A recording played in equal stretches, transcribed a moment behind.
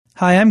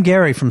Hi, I'm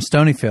Gary from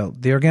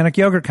Stonyfield, the organic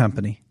yogurt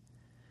company.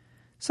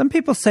 Some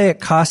people say it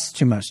costs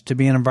too much to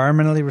be an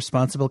environmentally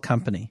responsible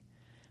company,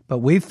 but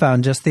we've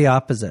found just the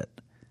opposite.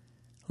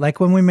 Like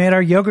when we made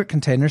our yogurt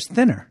containers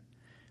thinner.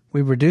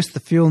 We reduced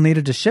the fuel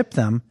needed to ship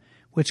them,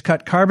 which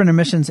cut carbon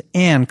emissions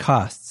and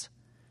costs.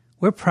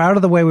 We're proud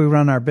of the way we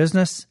run our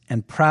business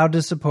and proud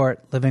to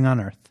support Living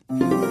on Earth.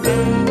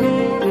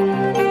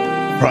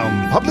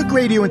 From Public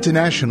Radio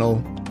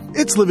International,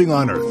 it's Living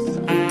on Earth.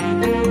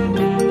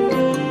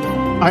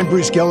 I'm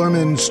Bruce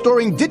Gellerman.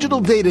 Storing digital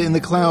data in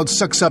the cloud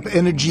sucks up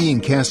energy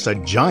and casts a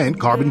giant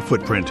carbon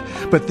footprint.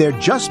 But there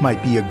just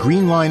might be a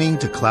green lining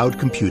to cloud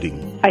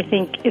computing. I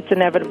think it's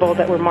inevitable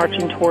that we're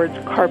marching towards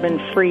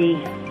carbon-free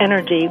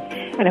energy,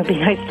 and it would be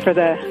nice for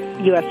the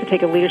U.S. to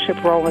take a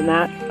leadership role in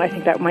that. I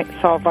think that might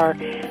solve our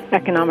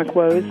economic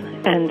woes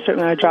and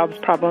certainly our jobs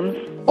problems.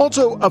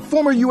 Also, a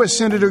former U.S.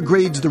 Senator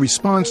grades the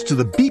response to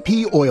the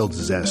BP oil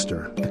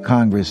disaster. The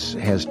Congress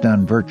has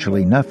done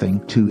virtually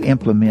nothing to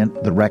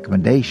implement the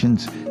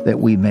recommendations that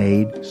we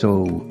made,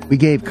 so we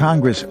gave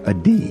Congress a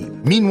D.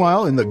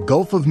 Meanwhile, in the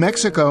Gulf of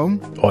Mexico,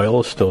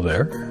 oil is still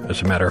there.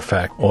 As a matter of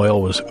fact,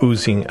 oil was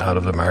oozing out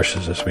of the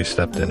marshes as we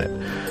stepped in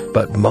it.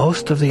 But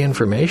most of the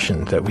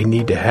information that we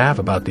need to have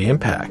about the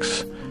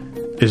impacts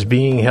is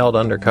being held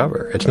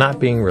undercover. It's not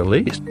being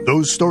released.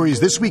 Those stories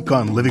this week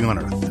on Living on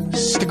Earth.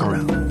 Stick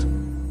around.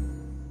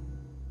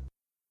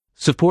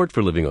 Support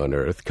for Living on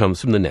Earth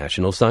comes from the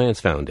National Science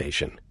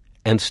Foundation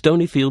and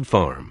Stonyfield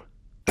Farm.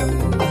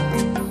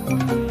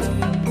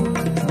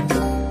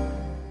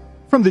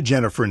 From the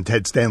Jennifer and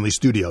Ted Stanley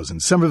Studios in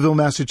Somerville,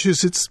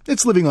 Massachusetts,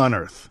 it's Living on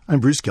Earth.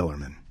 I'm Bruce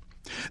Gellerman.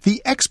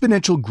 The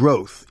exponential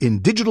growth in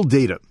digital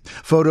data,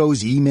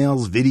 photos,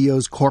 emails,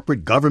 videos,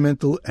 corporate,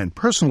 governmental, and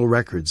personal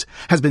records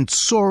has been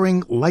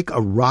soaring like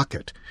a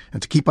rocket.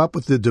 And to keep up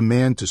with the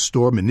demand to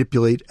store,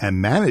 manipulate,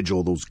 and manage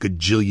all those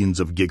gajillions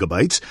of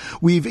gigabytes,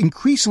 we've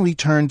increasingly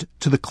turned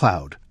to the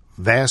cloud.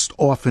 Vast,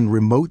 often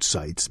remote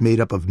sites made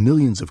up of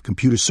millions of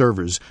computer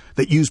servers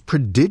that use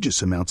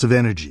prodigious amounts of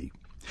energy.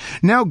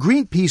 Now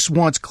Greenpeace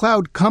wants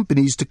cloud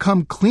companies to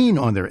come clean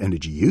on their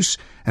energy use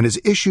and has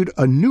issued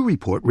a new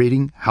report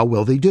rating how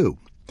well they do.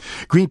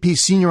 Greenpeace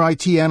senior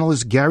IT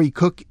analyst Gary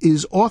Cook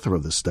is author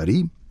of the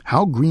study.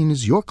 How green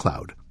is your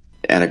cloud?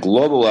 At a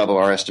global level,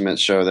 our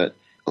estimates show that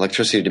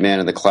electricity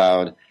demand in the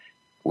cloud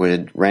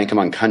would rank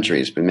among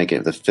countries, but make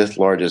it the fifth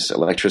largest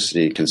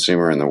electricity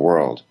consumer in the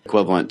world,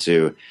 equivalent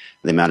to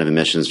the amount of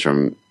emissions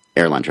from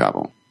airline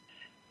travel.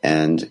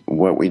 And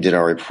what we did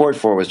our report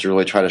for was to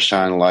really try to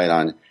shine a light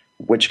on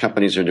which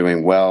companies are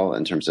doing well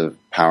in terms of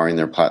powering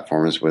their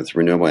platforms with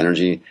renewable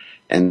energy,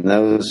 and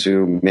those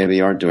who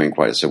maybe aren't doing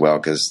quite so well,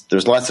 because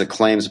there's lots of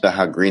claims about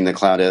how green the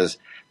cloud is,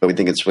 but we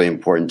think it's really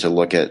important to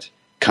look at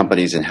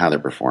companies and how they're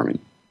performing.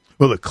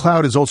 Well, the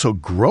cloud is also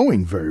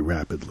growing very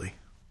rapidly.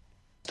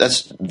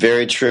 That's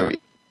very true.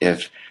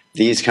 If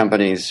these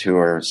companies, who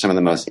are some of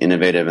the most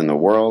innovative in the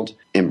world,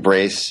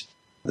 embrace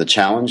the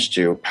challenge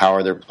to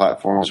power their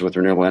platforms with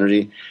renewable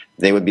energy,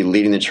 they would be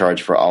leading the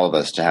charge for all of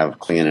us to have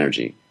clean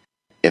energy.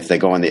 If they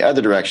go in the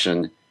other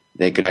direction,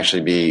 they could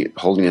actually be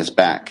holding us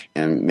back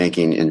and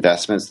making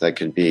investments that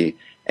could be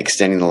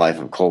extending the life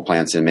of coal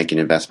plants and making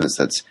investments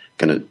that's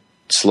going to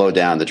slow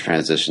down the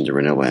transition to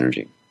renewable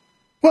energy.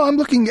 Well, I'm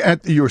looking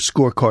at your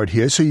scorecard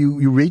here. So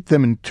you rate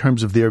them in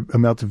terms of their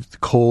amount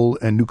of coal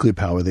and nuclear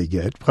power they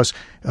get, plus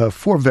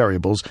 4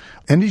 variables: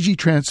 energy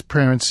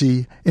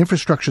transparency,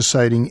 infrastructure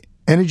siting,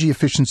 energy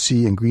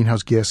efficiency and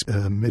greenhouse gas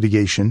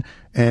mitigation,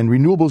 and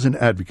renewables and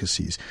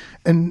advocacies.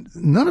 And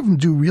none of them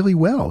do really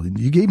well.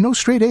 You gave no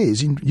straight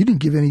A's. You didn't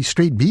give any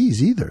straight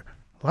B's either.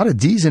 A lot of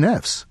D's and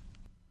F's.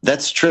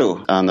 That's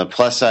true. On the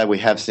plus side, we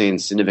have seen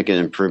significant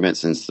improvement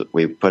since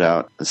we put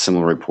out a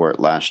similar report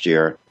last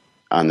year.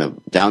 On the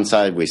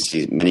downside, we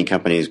see many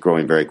companies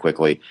growing very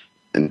quickly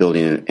and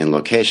building in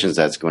locations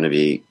that's going to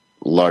be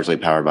largely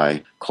powered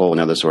by coal and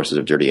other sources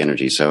of dirty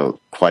energy. So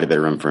quite a bit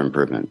of room for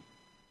improvement.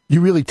 You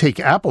really take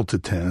Apple to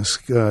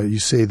task. You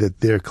say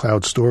that their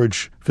cloud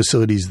storage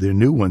facilities, their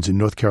new ones in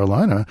North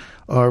Carolina,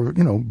 are,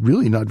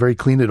 really not very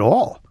clean at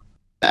all.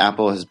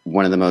 Apple is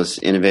one of the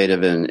most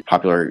innovative and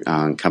popular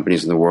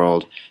companies in the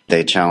world.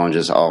 They challenge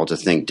us all to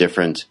think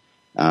different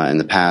in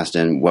the past,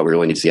 and what we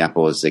really need to see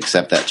Apple is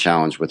accept that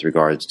challenge with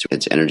regards to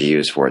its energy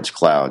use for its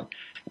cloud.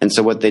 And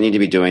so what they need to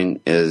be doing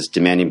is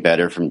demanding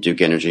better from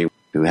Duke Energy,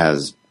 who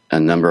has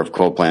a number of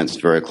coal plants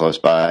very close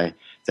by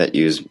that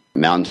use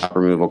mountaintop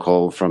removal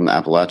coal from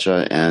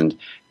Appalachia, and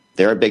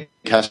they're a big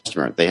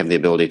customer. They have the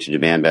ability to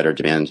demand better,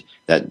 demand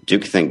that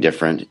Duke think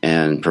different,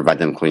 and provide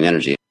them clean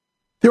energy.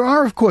 There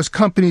are, of course,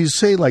 companies,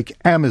 say, like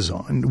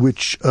Amazon,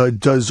 which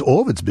does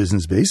all of its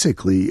business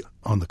basically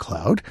on the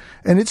cloud.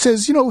 And it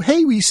says,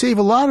 hey, we save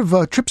a lot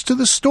of trips to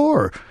the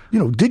store,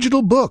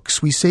 digital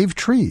books, we save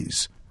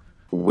trees.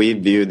 We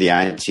view the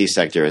IT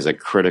sector as a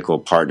critical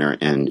partner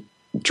in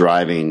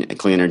driving a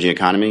clean energy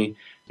economy,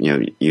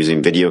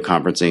 using video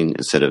conferencing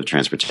instead of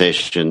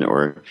transportation,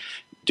 or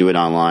do it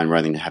online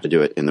rather than have to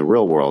do it in the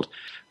real world.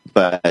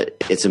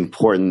 But it's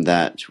important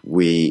that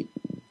we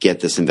get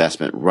this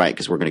investment right,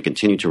 because we're going to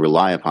continue to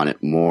rely upon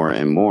it more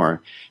and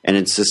more, and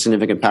it's a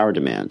significant power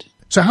demand.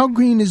 So how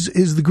green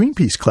is the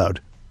Greenpeace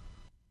cloud?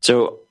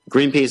 So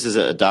Greenpeace has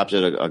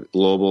adopted a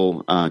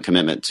global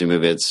commitment to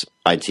move its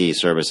IT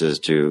services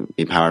to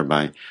be powered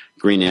by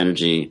green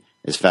energy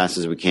as fast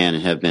as we can,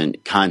 and have been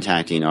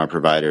contacting our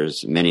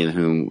providers, many of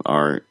whom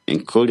are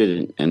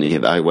included in the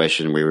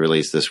evaluation we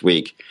released this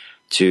week,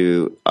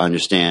 to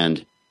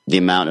understand the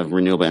amount of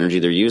renewable energy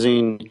they're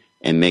using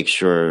and make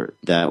sure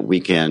that we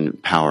can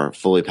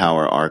fully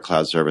power our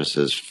cloud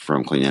services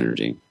from clean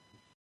energy.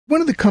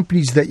 One of the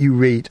companies that you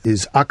rate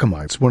is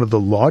Akamai. It's one of the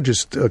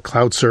largest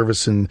cloud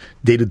service and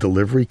data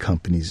delivery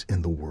companies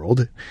in the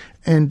world.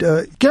 And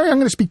Gary, I'm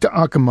going to speak to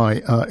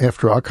Akamai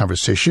after our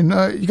conversation.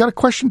 You got a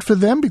question for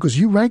them because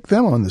you rank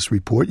them on this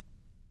report.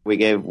 We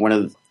gave one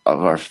of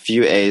our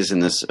few A's in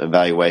this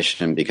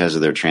evaluation because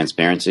of their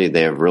transparency.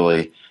 They are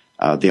really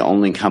the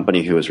only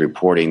company who is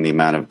reporting the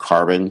amount of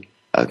carbon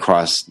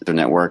across their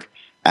network.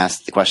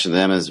 Asked the question to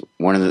them is,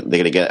 when are they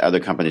going to get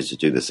other companies to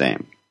do the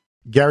same?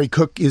 Gary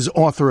Cook is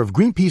author of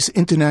Greenpeace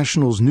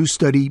International's new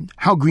study,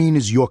 How Green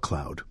is Your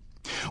Cloud?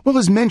 Well,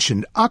 as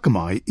mentioned,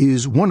 Akamai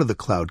is one of the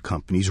cloud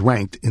companies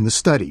ranked in the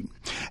study.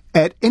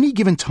 At any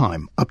given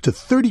time, up to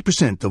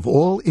 30% of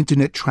all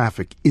Internet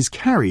traffic is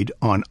carried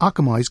on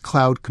Akamai's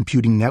cloud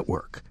computing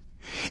network.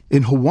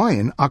 In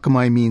Hawaiian,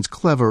 Akamai means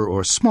clever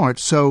or smart,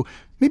 so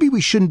maybe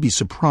we shouldn't be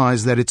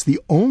surprised that it's the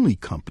only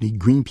company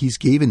Greenpeace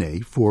gave an A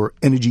for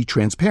energy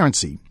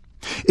transparency.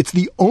 It's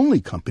the only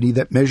company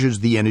that measures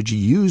the energy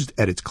used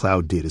at its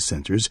cloud data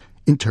centers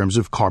in terms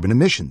of carbon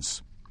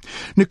emissions.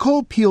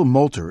 Nicole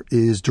Peel-Moulter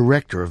is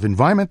Director of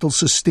Environmental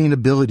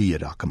Sustainability at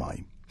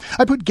Akamai.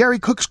 I put Gary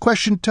Cook's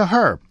question to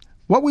her.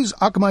 What was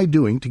Akamai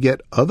doing to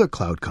get other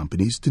cloud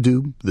companies to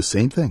do the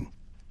same thing?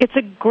 It's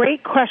a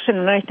great question,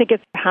 and I think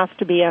it has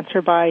to be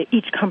answered by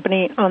each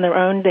company on their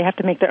own. They have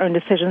to make their own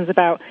decisions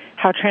about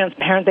how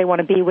transparent they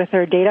want to be with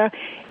their data.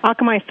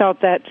 Akamai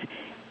felt that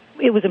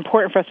it was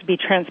important for us to be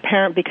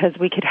transparent because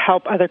we could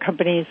help other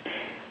companies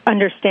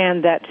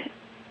understand that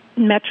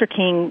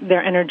metricing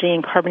their energy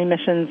and carbon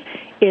emissions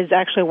is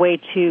actually a way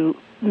to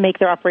make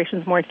their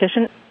operations more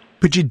efficient.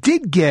 But you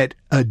did get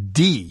a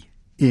D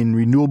in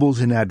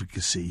renewables and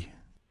advocacy.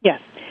 Yes.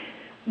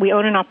 We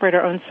own and operate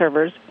our own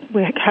servers.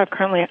 We have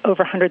currently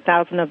over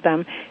 100,000 of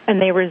them,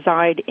 and they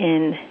reside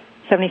in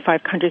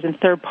 75 countries in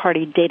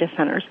third-party data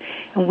centers.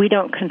 And we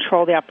don't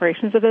control the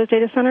operations of those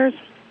data centers,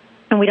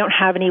 and we don't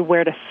have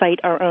anywhere to site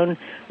our own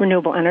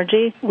renewable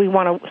energy. We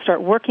want to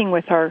start working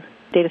with our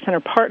data center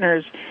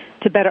partners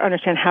to better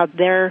understand how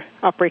their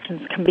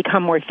operations can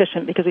become more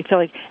efficient, because we feel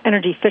like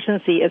energy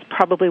efficiency is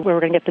probably where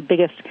we're going to get the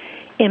biggest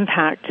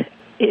impact.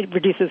 It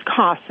reduces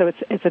costs, so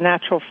it's a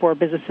natural for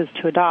businesses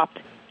to adopt.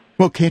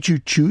 Well, can't you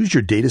choose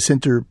your data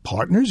center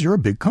partners? You're a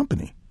big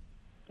company.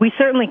 We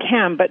certainly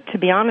can, but to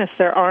be honest,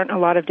 there aren't a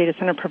lot of data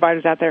center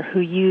providers out there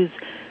who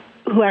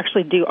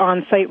actually do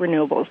on-site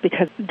renewables,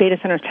 because data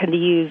centers tend to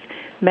use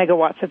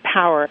megawatts of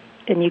power,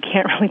 and you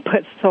can't really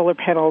put solar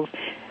panels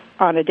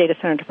on a data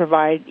center to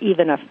provide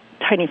even a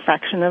tiny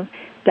fraction of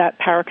that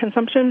power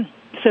consumption.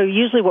 So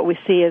usually what we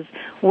see is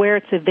where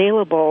it's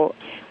available,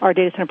 our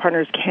data center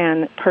partners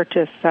can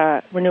purchase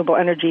renewable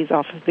energies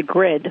off of the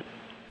grid.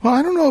 Well,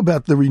 I don't know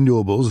about the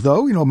renewables,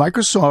 though. You know,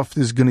 Microsoft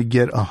is going to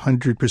get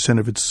 100%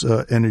 of its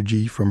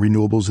energy from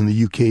renewables in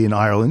the UK and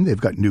Ireland.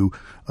 They've got new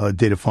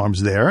data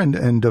farms there. And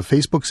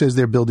Facebook says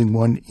they're building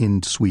one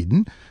in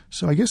Sweden.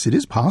 So I guess it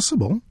is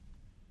possible.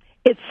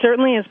 It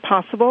certainly is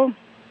possible.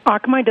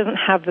 Akamai doesn't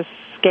have the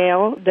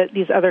scale that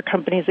these other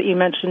companies that you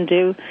mentioned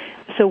do.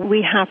 So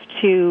we have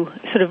to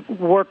sort of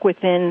work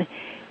within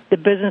the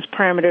business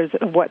parameters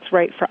of what's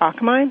right for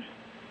Akamai.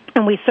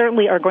 And we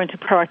certainly are going to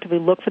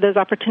proactively look for those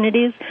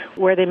opportunities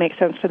where they make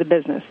sense for the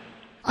business.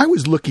 I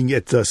was looking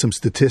at some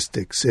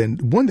statistics,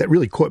 and one that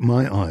really caught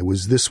my eye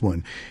was this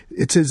one.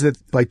 It says that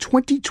by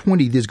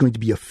 2020, there's going to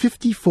be a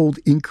 50-fold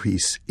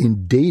increase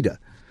in data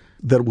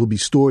that will be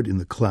stored in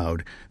the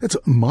cloud. That's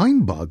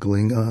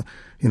mind-boggling.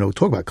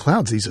 Talk about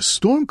clouds. These are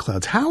storm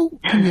clouds. How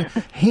can you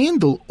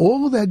handle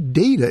all of that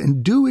data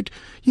and do it,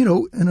 in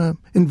an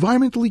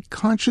environmentally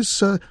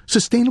conscious,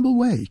 sustainable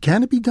way?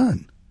 Can it be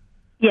done?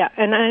 Yeah,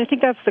 and I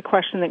think that's the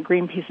question that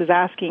Greenpeace is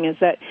asking, is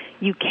that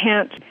you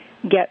can't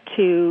get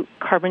to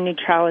carbon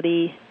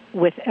neutrality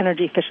with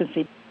energy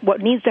efficiency.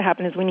 What needs to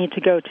happen is we need to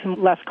go to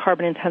less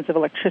carbon-intensive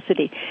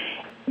electricity.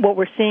 What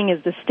we're seeing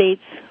is the states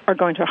are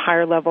going to a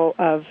higher level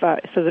of,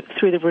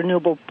 through the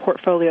renewable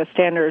portfolio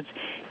standards,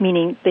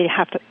 meaning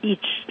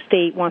each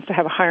state wants to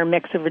have a higher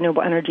mix of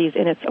renewable energies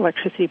in its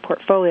electricity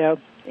portfolio.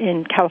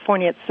 In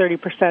California, it's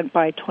 30%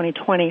 by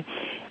 2020.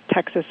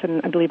 Texas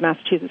and I believe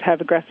Massachusetts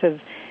have aggressive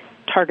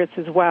targets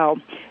as well.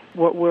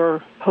 What we're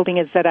hoping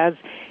is that as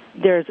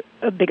there's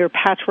a bigger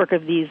patchwork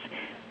of these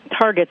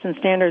targets and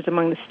standards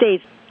among the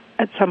states,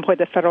 at some point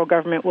the federal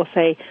government will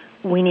say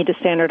we need to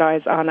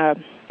standardize on at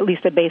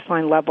least a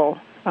baseline level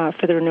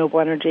for the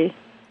renewable energy.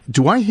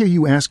 Do I hear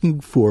you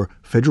asking for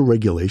federal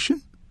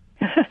regulation?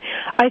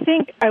 I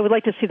think I would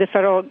like to see the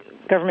federal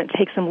government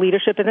take some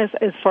leadership in this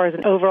as far as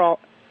an overall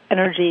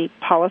energy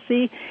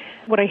policy.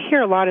 What I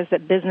hear a lot is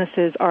that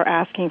businesses are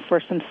asking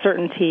for some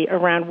certainty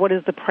around what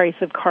is the price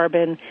of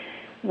carbon,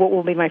 what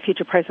will be my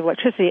future price of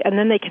electricity, and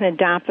then they can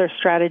adapt their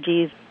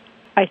strategies.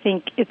 I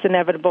think it's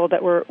inevitable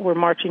that we're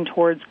marching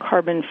towards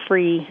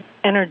carbon-free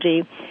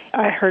energy.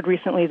 I heard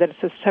recently that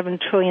it's a $7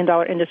 trillion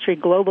industry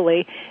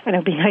globally, and it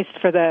would be nice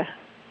for the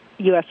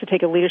U.S. to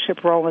take a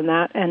leadership role in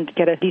that and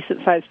get a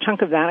decent-sized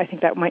chunk of that. I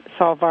think that might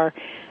solve our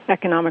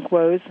economic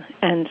woes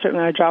and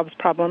certainly our jobs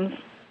problems.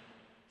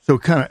 So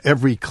kind of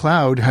every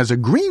cloud has a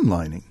green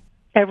lining.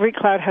 Every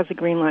cloud has a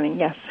green lining,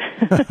 yes.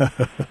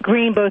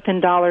 Green both in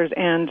dollars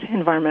and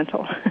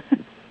environmental.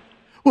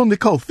 Well,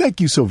 Nicole,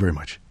 thank you so very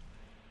much.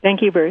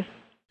 Thank you, Bruce.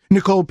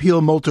 Nicole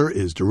Peel-Moulter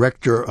is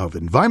Director of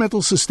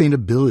Environmental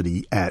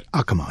Sustainability at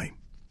Akamai.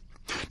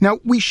 Now,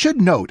 we should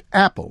note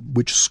Apple,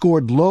 which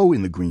scored low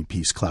in the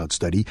Greenpeace Cloud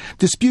study,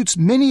 disputes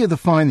many of the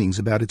findings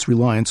about its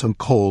reliance on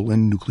coal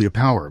and nuclear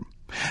power.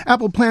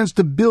 Apple plans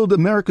to build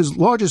America's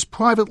largest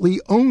privately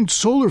owned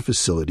solar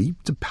facility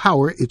to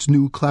power its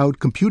new cloud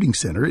computing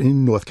center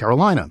in North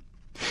Carolina.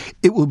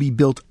 It will be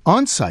built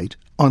on-site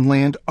on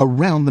land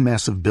around the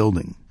massive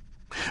building.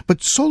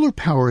 But solar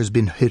power has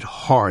been hit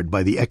hard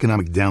by the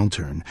economic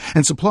downturn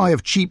and supply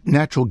of cheap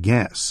natural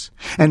gas.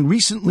 And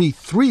recently,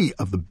 3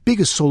 of the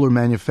biggest solar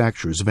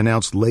manufacturers have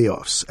announced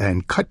layoffs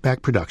and cut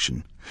back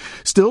production.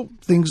 Still,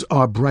 things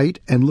are bright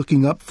and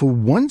looking up for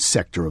one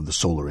sector of the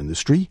solar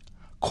industry,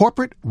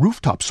 corporate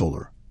rooftop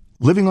solar.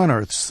 Living on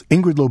Earth's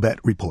Ingrid Lobet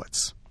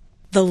reports.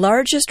 The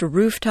largest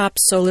rooftop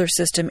solar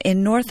system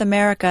in North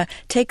America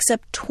takes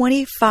up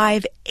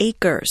 25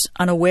 acres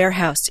on a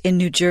warehouse in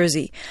New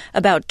Jersey,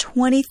 about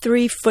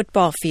 23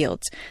 football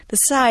fields. The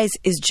size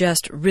is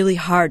just really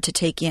hard to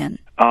take in.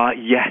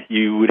 Yeah,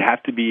 you would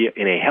have to be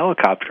in a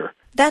helicopter.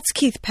 That's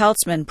Keith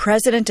Peltzman,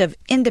 president of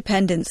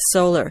Independence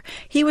Solar.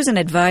 He was an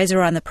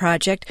advisor on the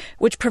project,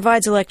 which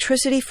provides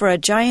electricity for a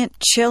giant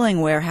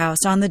chilling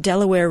warehouse on the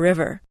Delaware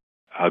River.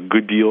 A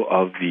good deal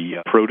of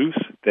the produce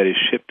that is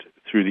shipped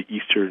through the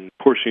eastern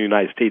portion of the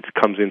United States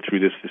comes in through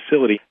this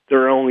facility.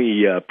 There are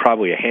only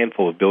probably a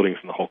handful of buildings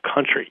in the whole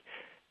country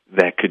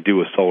that could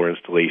do a solar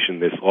installation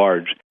this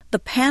large. The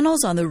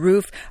panels on the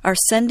roof are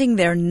sending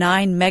their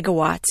 9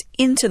 megawatts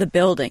into the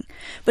building.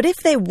 But if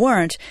they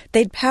weren't,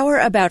 they'd power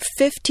about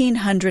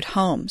 1,500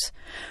 homes.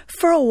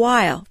 For a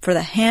while, for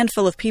the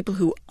handful of people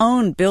who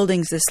own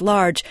buildings this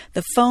large,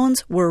 the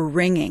phones were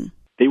ringing.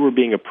 They were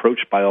being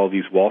approached by all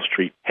these Wall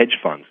Street hedge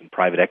funds and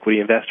private equity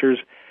investors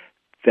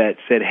that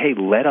said, hey,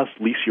 let us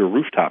lease your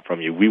rooftop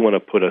from you. We want to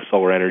put a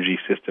solar energy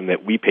system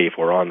that we pay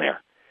for on there.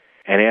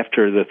 And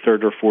after the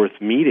 3rd or 4th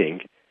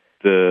meeting,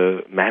 the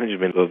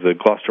management of the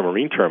Gloucester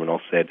Marine Terminal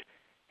said,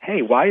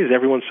 hey, why is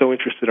everyone so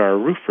interested in our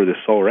roof for this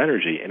solar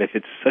energy? And if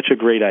it's such a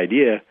great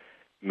idea,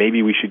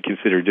 maybe we should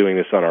consider doing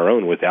this on our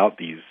own without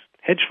these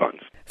hedge funds.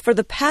 For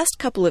the past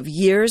couple of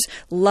years,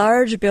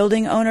 large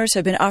building owners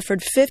have been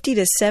offered $50,000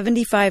 to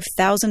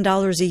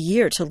 $75,000 a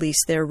year to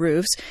lease their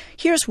roofs.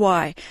 Here's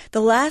why.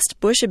 The last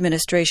Bush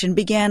administration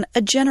began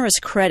a generous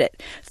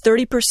credit.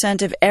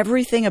 30% of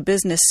everything a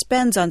business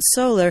spends on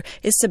solar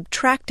is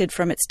subtracted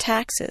from its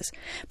taxes.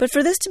 But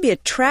for this to be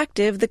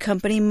attractive, the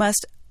company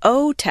must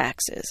owe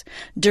taxes.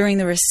 During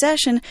the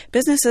recession,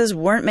 businesses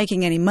weren't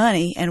making any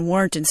money and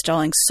weren't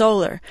installing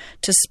solar.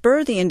 To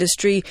spur the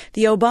industry,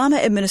 the Obama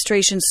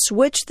administration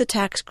switched the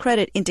tax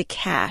credit into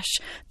cash.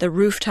 The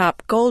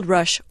rooftop gold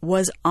rush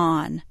was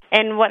on.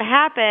 And what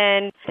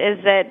happened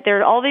is that there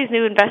are all these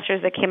new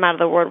investors that came out of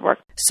the woodwork.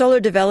 Solar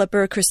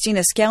developer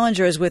Christina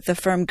Skellinger is with the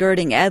firm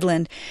Girding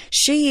Edlund.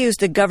 She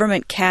used the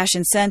government cash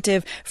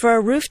incentive for a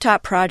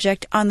rooftop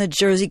project on the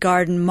Jersey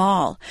Garden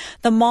Mall.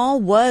 The mall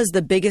was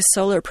the biggest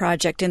solar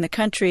project in the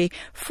country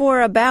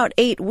for about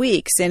 8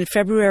 weeks in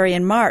February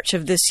and March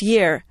of this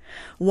year.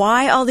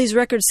 Why all these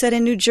records set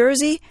in New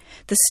Jersey?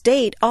 The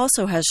state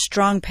also has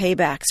strong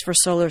paybacks for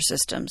solar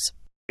systems.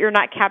 You're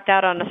not capped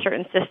out on a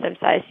certain system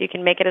size. You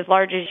can make it as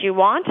large as you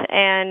want.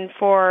 And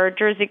for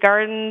Jersey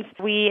Gardens,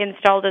 we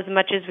installed as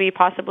much as we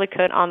possibly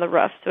could on the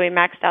roof. So we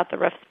maxed out the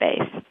roof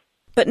space.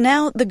 But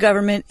now the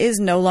government is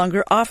no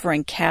longer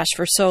offering cash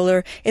for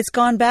solar. It's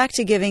gone back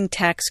to giving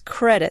tax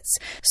credits.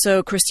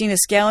 So Christina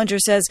Skellinger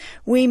says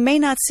we may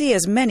not see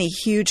as many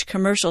huge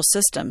commercial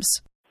systems.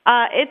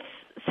 It's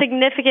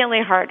significantly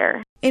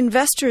harder.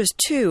 Investors,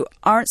 too,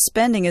 aren't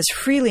spending as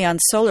freely on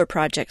solar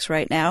projects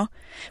right now.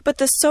 But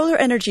the solar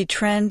energy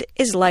trend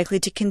is likely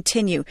to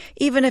continue,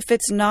 even if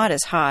it's not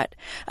as hot.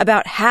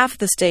 About half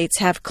the states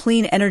have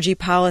clean energy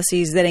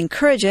policies that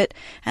encourage it,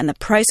 and the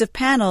price of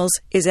panels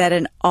is at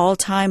an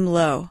all-time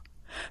low.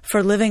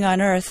 For Living on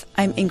Earth,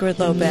 I'm Ingrid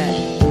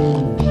Lobet.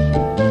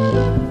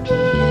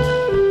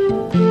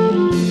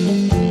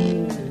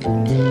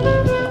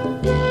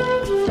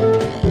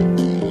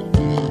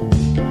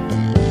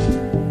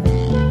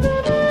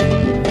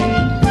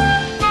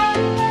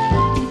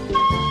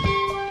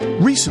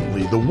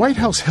 Recently, the White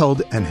House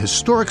held an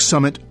historic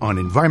summit on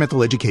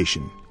environmental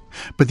education.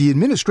 But the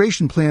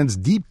administration plans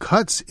deep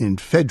cuts in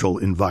federal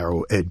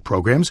EnviroEd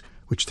programs,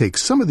 which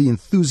takes some of the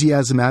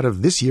enthusiasm out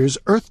of this year's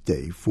Earth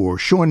Day for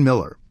Sean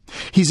Miller.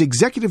 He's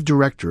executive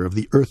director of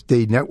the Earth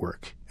Day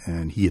Network,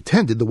 and he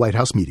attended the White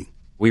House meeting.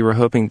 We were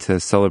hoping to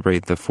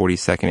celebrate the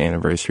 42nd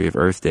anniversary of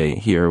Earth Day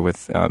here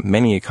with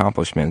many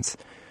accomplishments,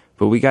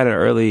 but we got an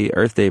early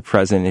Earth Day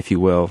present, if you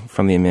will,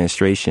 from the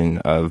administration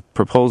of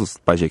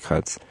proposed budget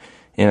cuts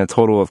and a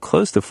total of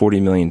close to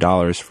 $40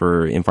 million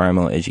for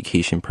environmental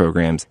education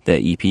programs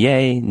at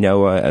EPA,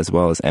 NOAA, as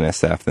well as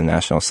NSF, the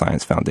National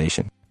Science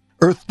Foundation.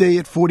 Earth Day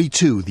at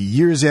 42. The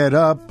years add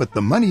up, but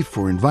the money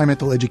for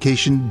environmental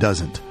education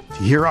doesn't.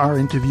 To hear our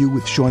interview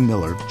with Sean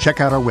Miller, check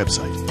out our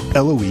website,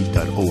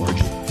 loe.org.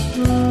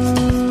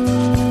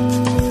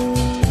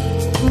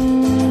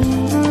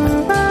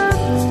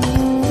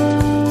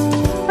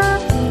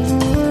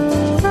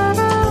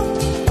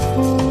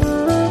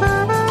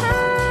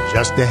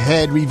 Just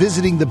ahead,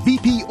 revisiting the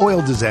BP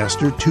oil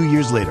disaster 2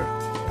 years later.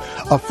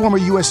 A former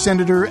U.S.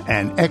 Senator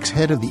and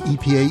ex-head of the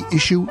EPA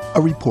issue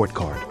a report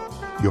card.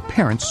 Your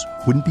parents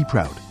wouldn't be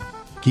proud.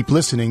 Keep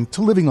listening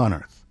to Living on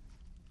Earth.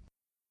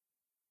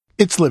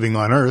 It's Living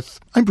on Earth.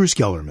 I'm Bruce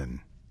Gellerman.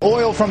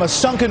 Oil from a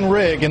sunken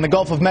rig in the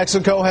Gulf of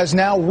Mexico has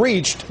now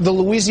reached the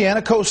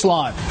Louisiana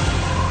coastline.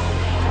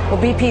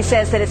 Well, BP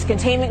says that its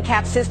containment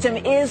cap system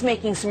is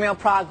making some real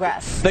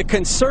progress. The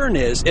concern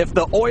is if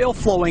the oil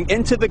flowing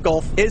into the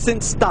Gulf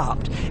isn't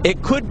stopped,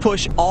 it could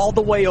push all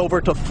the way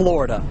over to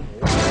Florida.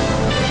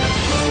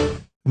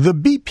 The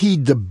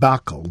BP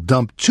debacle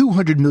dumped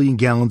 200 million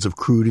gallons of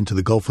crude into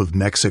the Gulf of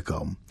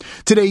Mexico.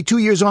 Today, 2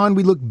 years on,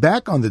 we look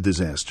back on the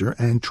disaster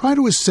and try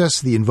to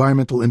assess the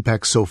environmental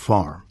impact so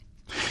far.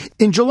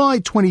 In July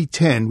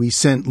 2010, we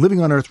sent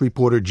Living on Earth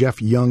reporter Jeff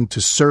Young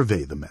to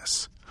survey the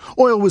mess.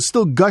 Oil was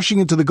still gushing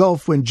into the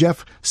Gulf when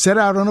Jeff set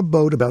out on a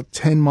boat about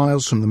 10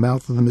 miles from the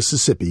mouth of the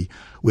Mississippi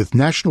with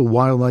National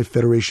Wildlife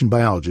Federation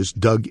biologist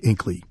Doug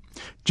Inkley.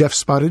 Jeff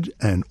spotted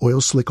an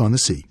oil slick on the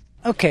sea.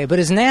 Okay, but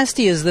as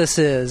nasty as this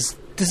has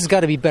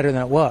got to be better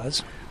than it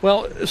was.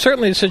 Well,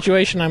 certainly the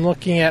situation I'm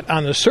looking at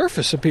on the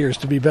surface appears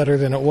to be better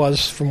than it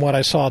was from what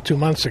I saw 2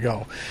 months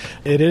ago.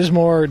 It is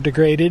more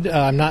degraded.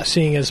 I'm not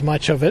seeing as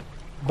much of it,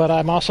 but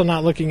I'm also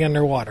not looking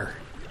underwater.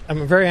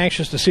 I'm very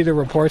anxious to see the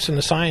reports and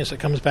the science that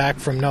comes back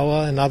from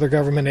NOAA and other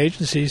government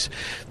agencies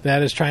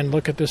that is trying to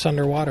look at this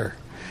underwater.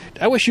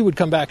 I wish you would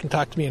come back and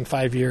talk to me in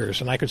 5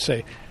 years and I could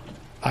say,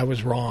 I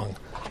was wrong.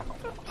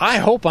 I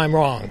hope I'm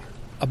wrong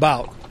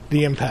about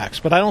the impacts,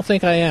 but I don't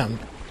think I am.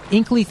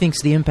 Inkley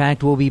thinks the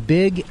impact will be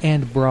big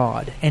and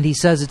broad, and he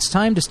says it's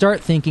time to start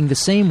thinking the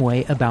same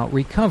way about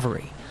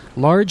recovery,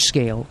 large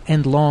scale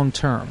and long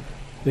term.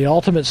 The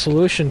ultimate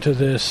solution to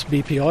this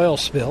BP oil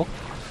spill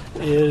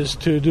is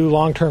to do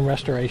long-term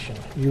restoration.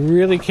 You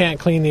really can't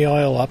clean the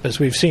oil up, as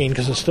we've seen,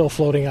 because it's still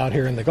floating out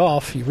here in the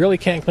Gulf. You really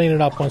can't clean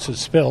it up once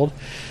it's spilled.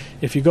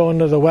 If you go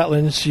into the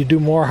wetlands, you do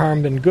more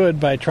harm than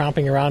good by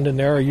tromping around in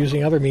there or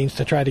using other means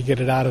to try to get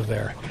it out of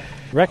there.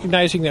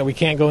 Recognizing that we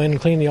can't go in and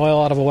clean the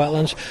oil out of the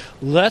wetlands,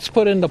 let's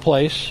put into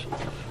place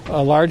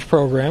a large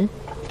program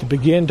to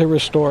begin to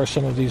restore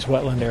some of these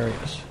wetland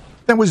areas.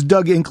 That was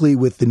Doug Inkley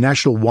with the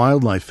National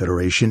Wildlife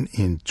Federation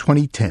in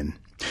 2010.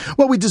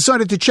 Well, we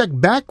decided to check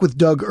back with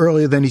Doug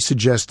earlier than he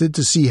suggested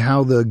to see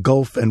how the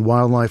Gulf and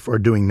wildlife are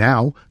doing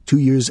now, 2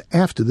 years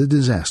after the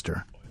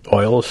disaster.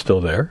 Oil is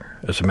still there.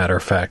 As a matter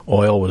of fact,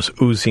 oil was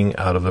oozing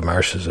out of the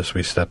marshes as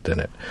we stepped in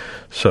it.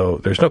 So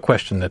there's no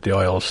question that the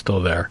oil is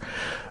still there.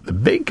 The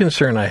big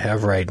concern I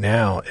have right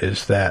now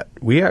is that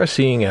we are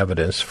seeing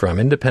evidence from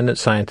independent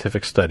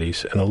scientific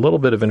studies and a little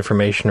bit of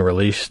information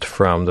released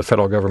from the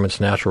federal government's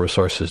Natural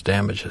Resources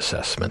Damage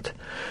Assessment.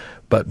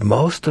 But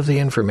most of the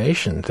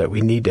information that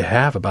we need to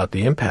have about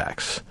the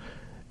impacts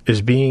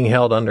is being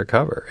held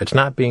undercover. It's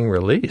not being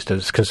released.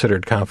 It's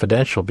considered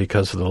confidential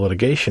because of the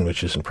litigation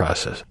which is in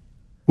process.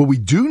 Well, we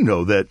do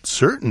know that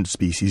certain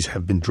species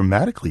have been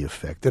dramatically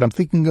affected. I'm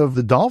thinking of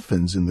the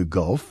dolphins in the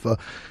Gulf.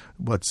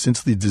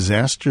 Since the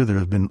disaster, there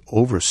have been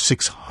over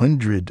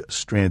 600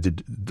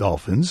 stranded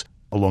dolphins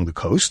along the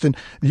coast, and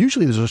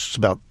usually there's just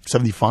about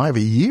 75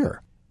 a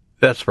year.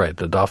 That's right.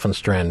 The dolphin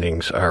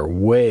strandings are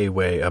way,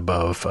 way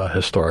above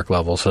historic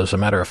levels. As a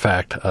matter of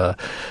fact, the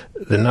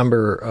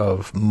number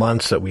of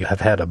months that we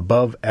have had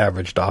above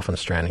average dolphin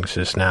strandings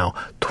is now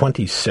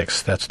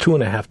 26. That's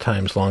 2.5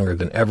 times longer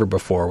than ever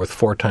before, with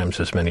 4 times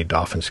as many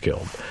dolphins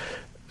killed.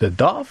 The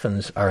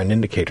dolphins are an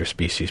indicator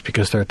species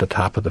because they're at the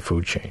top of the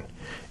food chain.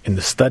 In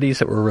the studies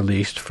that were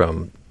released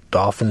from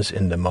dolphins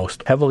in the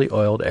most heavily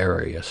oiled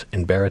areas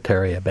in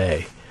Barataria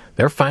Bay,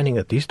 they're finding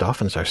that these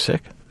dolphins are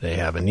sick. They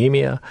have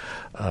anemia.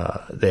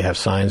 They have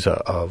signs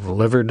of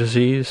liver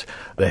disease.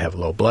 They have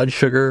low blood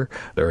sugar.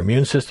 Their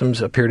immune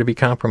systems appear to be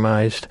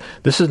compromised.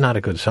 This is not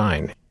a good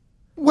sign.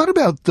 What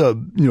about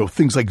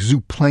things like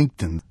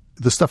zooplankton?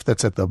 The stuff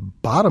that's at the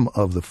bottom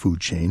of the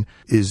food chain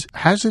is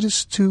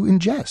hazardous to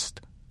ingest.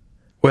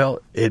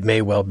 Well, it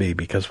may well be,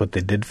 because what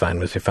they did find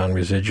was they found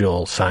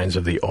residual signs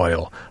of the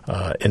oil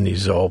in the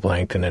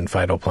zooplankton and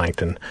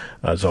phytoplankton,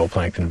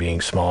 zooplankton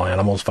being small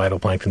animals,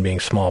 phytoplankton being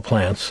small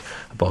plants,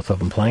 both of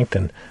them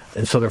plankton.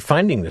 And so they're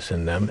finding this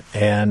in them,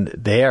 and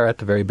they are at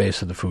the very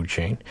base of the food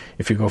chain.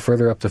 If you go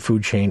further up the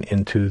food chain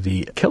into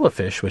the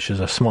killifish, which is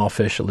a small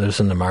fish that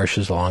lives in the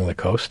marshes along the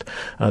coast,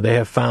 they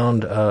have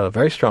found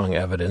very strong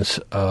evidence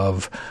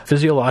of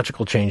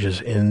physiological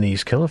changes in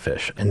these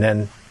killifish. And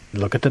then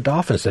look at the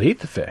dolphins that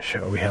eat the fish.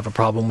 We have a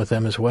problem with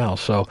them as well.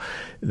 So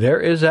there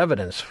is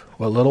evidence,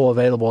 what little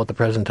available at the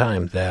present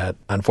time, that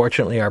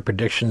unfortunately our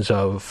predictions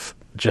of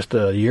just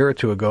a year or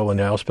two ago when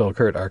the oil spill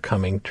occurred are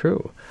coming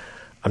true.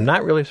 I'm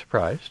not really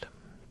surprised,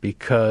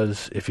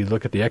 because if you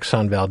look at the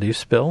Exxon Valdez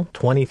spill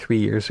 23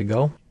 years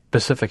ago,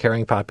 Pacific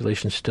herring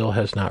population still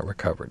has not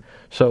recovered.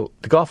 So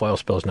the Gulf oil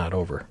spill is not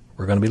over.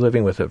 We're going to be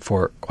living with it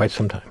for quite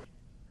some time.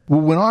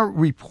 Well, when our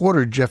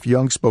reporter Jeff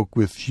Young spoke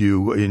with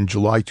you in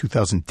July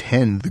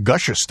 2010, the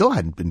gusher still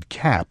hadn't been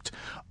capped,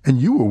 and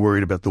you were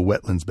worried about the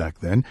wetlands back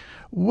then.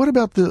 What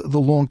about the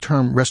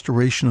long-term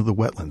restoration of the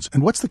wetlands,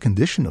 and what's the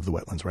condition of the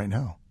wetlands right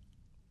now?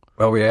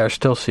 Well, we are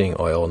still seeing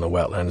oil in the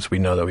wetlands. We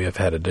know that we have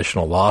had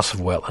additional loss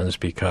of wetlands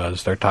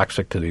because they're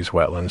toxic to these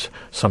wetlands.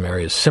 Some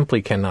areas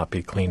simply cannot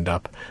be cleaned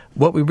up.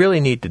 What we really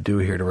need to do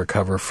here to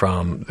recover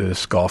from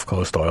this Gulf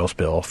Coast oil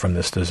spill, from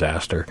this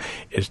disaster,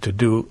 is to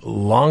do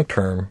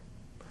long-term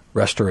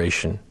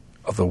restoration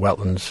of the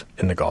wetlands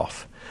in the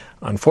Gulf.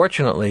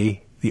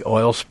 Unfortunately, the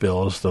oil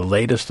spill is the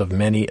latest of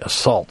many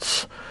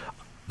assaults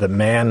that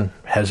man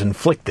has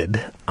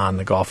inflicted on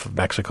the Gulf of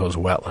Mexico's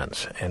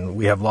wetlands, and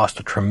we have lost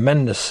a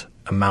tremendous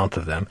amount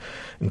of them,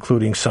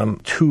 including some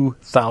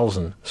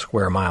 2,000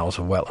 square miles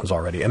of wetlands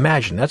already.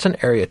 Imagine, that's an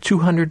area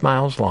 200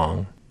 miles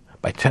long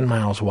by 10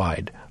 miles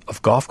wide of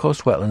Gulf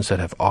Coast wetlands that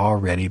have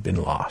already been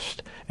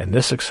lost, and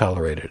this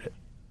accelerated it.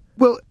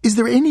 Well, is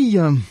there any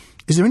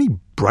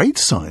bright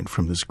sign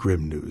from this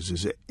grim news?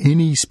 Is there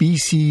any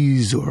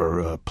species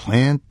or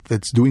plant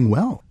that's doing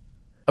well?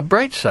 A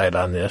bright side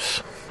on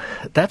this,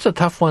 that's a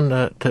tough one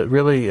to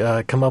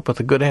really come up with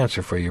a good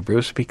answer for you,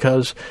 Bruce,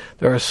 because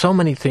there are so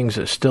many things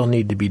that still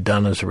need to be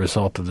done as a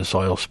result of this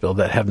oil spill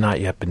that have not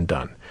yet been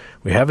done.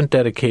 We haven't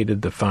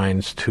dedicated the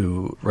fines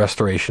to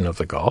restoration of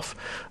the Gulf.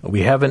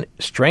 We haven't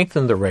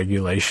strengthened the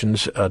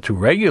regulations to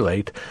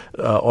regulate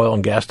oil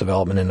and gas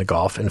development in the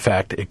Gulf. In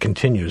fact, it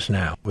continues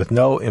now with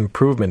no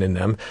improvement in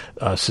them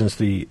since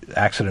the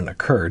accident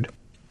occurred.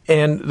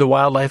 And the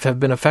wildlife have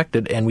been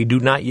affected, and we do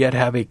not yet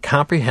have a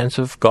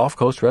comprehensive Gulf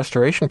Coast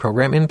restoration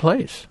program in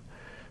place.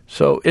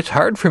 So it's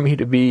hard for me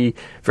to be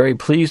very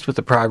pleased with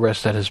the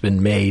progress that has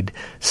been made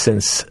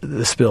since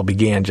the spill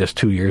began just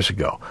 2 years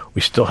ago.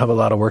 We still have a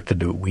lot of work to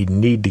do. We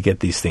need to get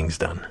these things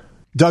done.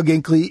 Doug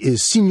Inkley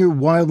is senior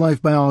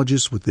wildlife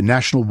biologist with the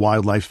National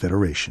Wildlife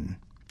Federation.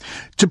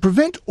 To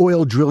prevent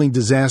oil drilling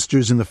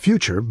disasters in the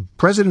future,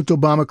 President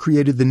Obama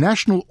created the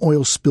National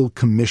Oil Spill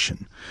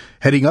Commission.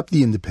 Heading up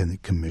the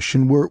independent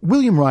commission were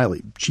William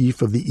Riley,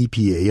 chief of the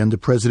EPA under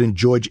President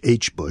George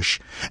H. Bush,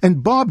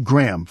 and Bob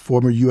Graham,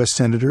 former U.S.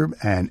 Senator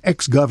and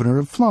ex-governor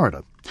of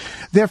Florida.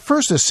 Their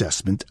first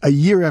assessment, a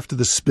year after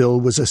the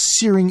spill, was a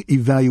searing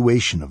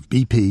evaluation of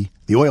BP,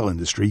 the oil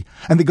industry,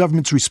 and the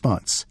government's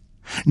response.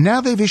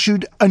 Now they've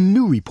issued a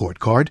new report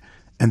card,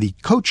 and the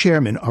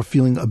co-chairmen are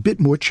feeling a bit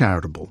more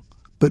charitable.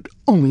 But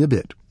only a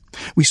bit.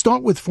 We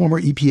start with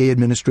former EPA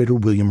Administrator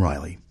William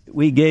Riley.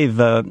 We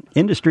gave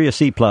industry a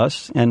C+,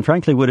 and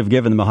frankly would have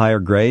given them a higher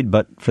grade,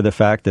 but for the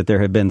fact that there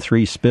have been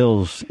 3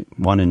 spills,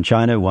 one in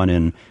China, one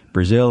in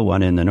Brazil,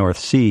 one in the North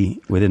Sea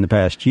within the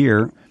past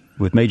year,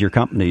 with major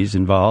companies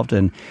involved.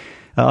 And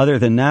other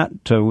than that,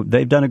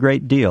 they've done a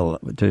great deal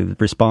to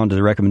respond to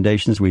the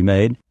recommendations we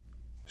made.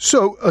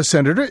 So,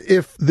 Senator,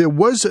 if there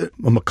was a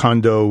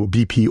Macondo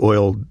BP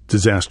oil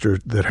disaster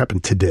that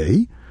happened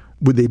today,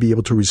 would they be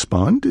able to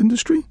respond,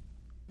 industry?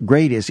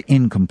 Grade is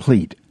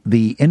incomplete.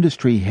 The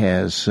industry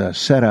has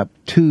set up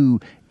 2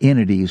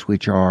 entities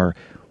which are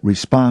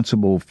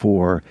responsible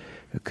for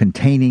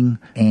containing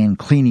and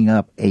cleaning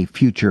up a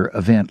future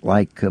event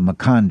like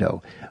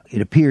Macondo.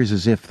 It appears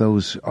as if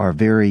those are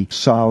very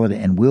solid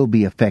and will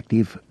be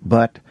effective,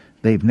 but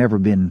they've never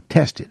been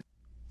tested.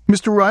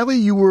 Mr. Riley,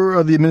 you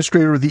were the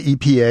administrator of the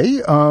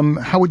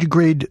EPA. How would you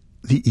grade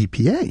the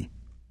EPA?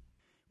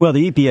 Well,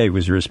 the EPA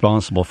was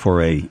responsible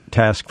for a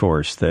task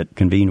force that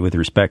convened with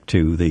respect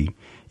to the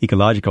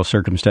ecological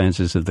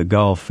circumstances of the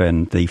Gulf,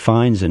 and the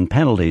fines and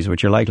penalties,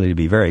 which are likely to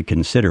be very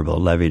considerable,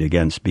 levied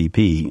against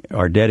BP,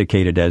 are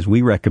dedicated, as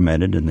we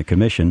recommended in the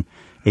Commission,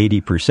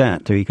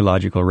 80% to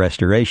ecological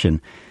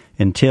restoration.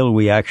 Until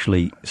we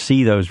actually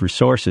see those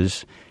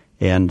resources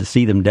and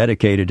see them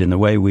dedicated in the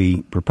way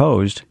we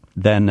proposed,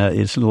 then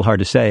it's a little hard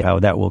to say how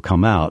that will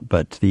come out.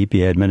 But the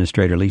EPA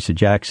Administrator, Lisa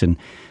Jackson,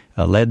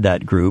 led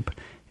that group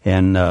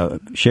and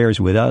shares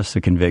with us the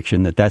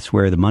conviction that that's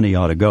where the money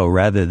ought to go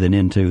rather than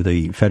into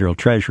the federal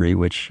treasury,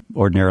 which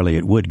ordinarily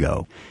it would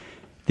go.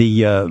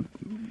 The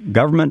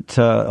government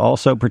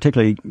also,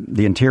 particularly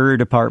the Interior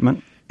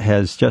Department,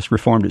 has just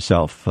reformed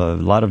itself. A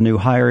lot of new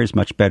hires,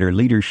 much better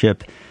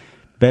leadership,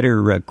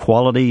 better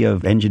quality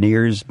of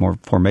engineers, more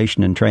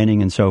formation and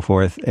training and so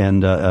forth,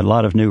 and a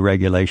lot of new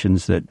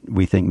regulations that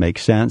we think make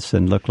sense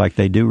and look like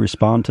they do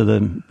respond to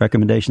the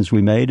recommendations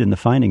we made and the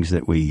findings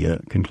that we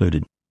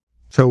concluded.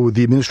 So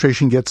the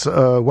administration gets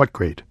what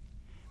grade?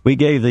 We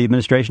gave the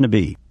administration a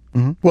B.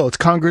 Mm-hmm. Well, it's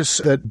Congress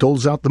that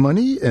doles out the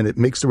money and it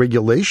makes the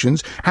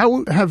regulations.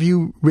 How have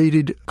you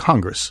rated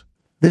Congress?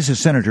 This is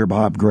Senator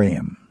Bob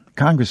Graham.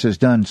 Congress has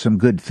done some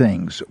good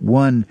things.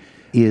 One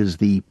is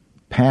the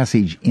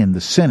passage in the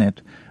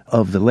Senate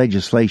of the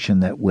legislation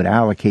that would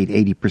allocate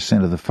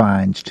 80% of the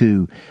fines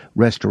to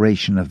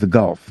restoration of the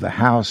Gulf. The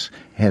House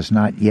has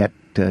not yet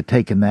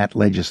taken that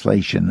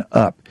legislation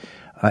up.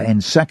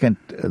 And second,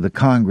 the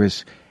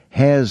Congress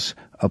has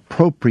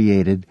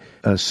appropriated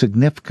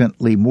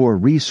significantly more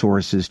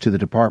resources to the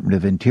Department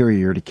of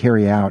Interior to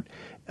carry out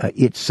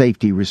its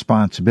safety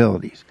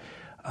responsibilities.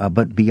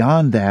 But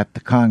beyond that, the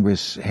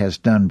Congress has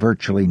done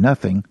virtually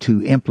nothing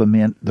to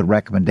implement the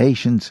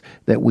recommendations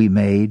that we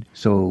made.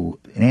 So,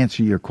 in answer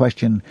to your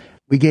question,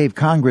 we gave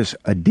Congress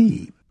a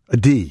D. A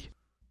D.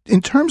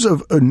 In terms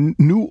of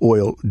new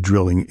oil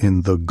drilling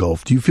in the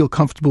Gulf, do you feel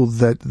comfortable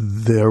that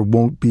there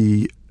won't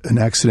be an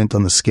accident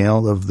on the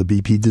scale of the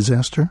BP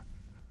disaster?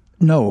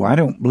 No, I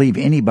don't believe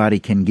anybody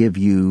can give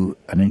you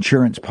an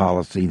insurance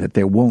policy that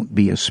there won't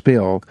be a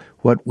spill.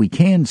 What we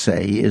can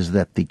say is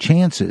that the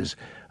chances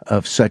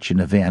of such an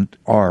event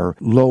are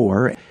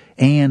lower,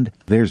 and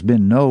there's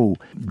been no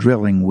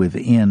drilling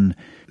within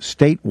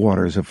state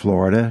waters of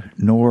Florida,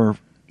 nor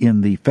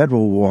in the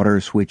federal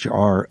waters which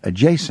are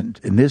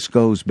adjacent. And this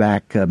goes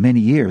back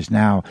many years.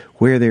 Now,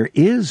 where there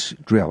is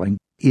drilling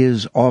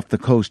is off the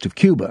coast of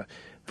Cuba.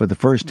 For the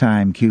first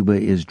time, Cuba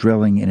is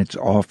drilling in its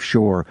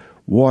offshore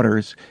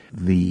waters.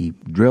 The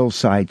drill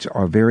sites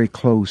are very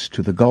close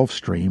to the Gulf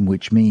Stream,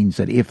 which means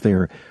that if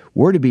there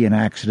were to be an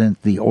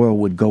accident, the oil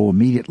would go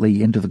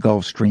immediately into the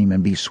Gulf Stream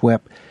and be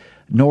swept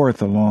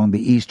north along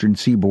the eastern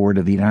seaboard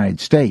of the United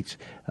States.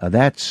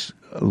 That's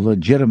a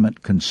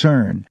legitimate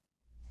concern.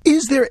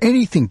 Is there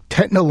anything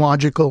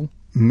technological,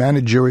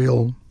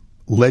 managerial,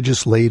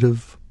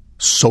 legislative,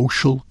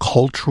 social,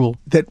 cultural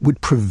that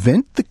would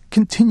prevent the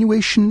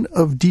continuation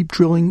of deep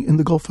drilling in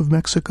the Gulf of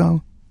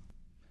Mexico?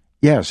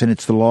 Yes, and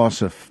it's the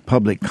loss of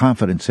public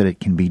confidence that it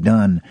can be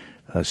done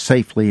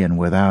safely and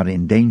without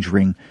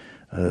endangering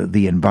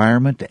the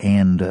environment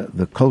and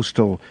the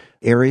coastal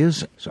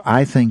areas. So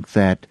I think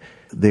that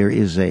there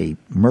is a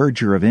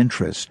merger of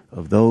interest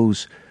of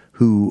those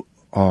who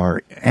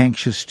are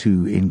anxious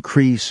to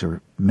increase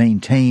or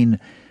maintain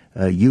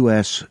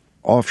U.S.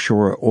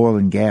 offshore oil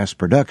and gas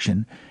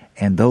production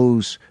and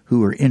those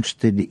who are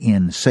interested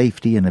in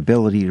safety and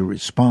ability to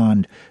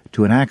respond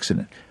to an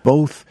accident.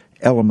 Both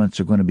elements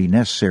are going to be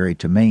necessary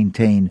to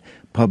maintain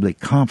public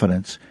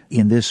confidence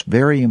in this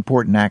very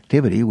important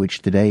activity,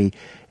 which today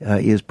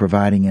is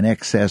providing in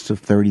excess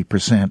of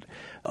 30%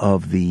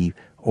 of the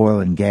oil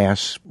and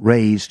gas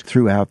raised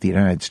throughout the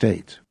United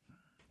States.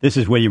 This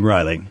is William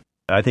Riley.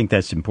 I think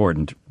that's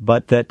important,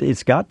 but that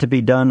it's got to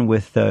be done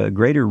with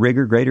greater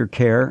rigor, greater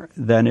care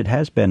than it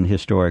has been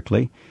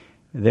historically.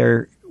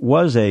 There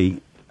was I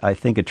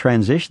think a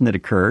transition that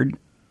occurred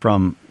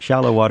from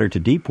shallow water to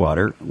deep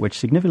water, which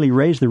significantly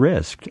raised the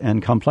risk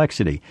and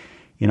complexity.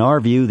 In our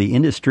view, the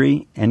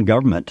industry and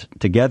government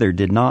together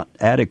did not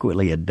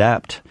adequately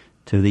adapt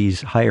to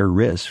these higher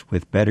risks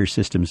with better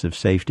systems of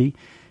safety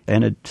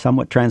and a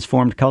somewhat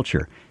transformed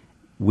culture.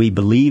 We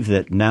believe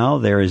that now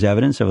there is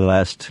evidence over the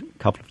last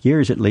couple of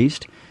years at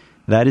least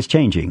that is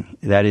changing.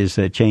 That is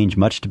a change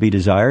much to be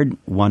desired.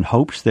 One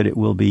hopes that it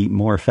will be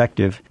more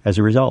effective as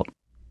a result.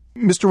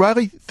 Mr.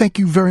 Riley, thank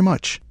you very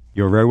much.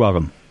 You're very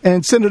welcome.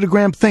 And Senator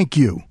Graham, thank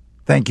you.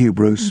 Thank you,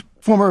 Bruce.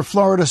 Former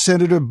Florida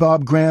Senator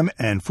Bob Graham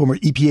and former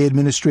EPA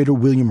Administrator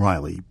William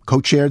Riley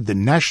co-chaired the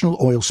National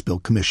Oil Spill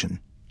Commission.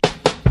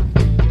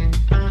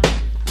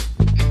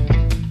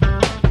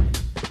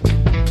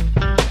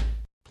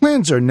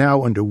 Plans are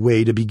now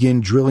underway to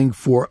begin drilling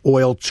for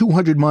oil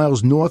 200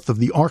 miles north of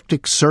the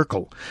Arctic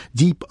Circle.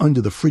 Deep under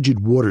the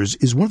frigid waters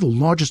is one of the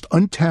largest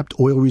untapped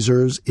oil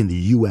reserves in the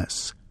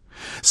U.S.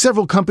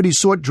 Several companies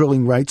sought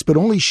drilling rights, but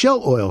only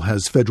Shell Oil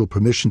has federal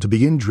permission to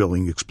begin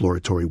drilling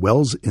exploratory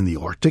wells in the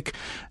Arctic.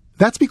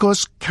 That's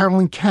because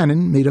Carolyn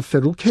Cannon made a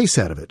federal case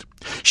out of it.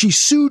 She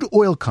sued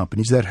oil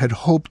companies that had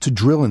hoped to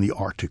drill in the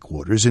Arctic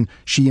waters, and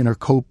she and her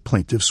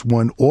co-plaintiffs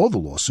won all the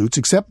lawsuits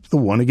except the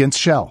one against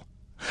Shell.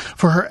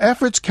 For her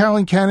efforts,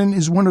 Carolyn Cannon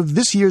is one of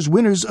this year's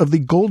winners of the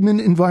Goldman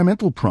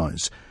Environmental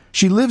Prize.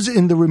 She lives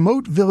in the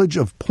remote village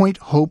of Point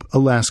Hope,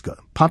 Alaska,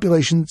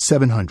 population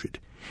 700.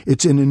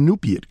 It's an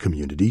Inupiat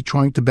community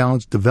trying to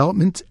balance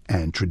development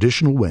and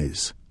traditional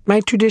ways. My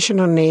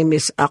traditional name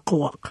is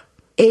Aquawak.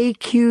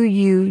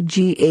 A-Q-U-G-A-Q.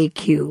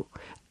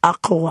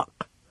 Aquawak.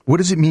 What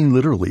does it mean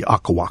literally,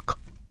 Aquawak?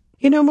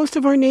 You know, most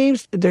of our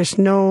names, there's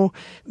no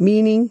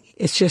meaning.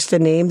 It's just a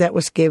name that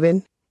was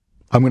given.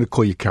 I'm going to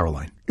call you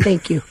Caroline.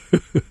 Thank you.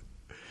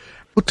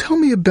 Well, tell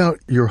me about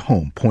your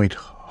home, Point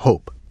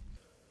Hope.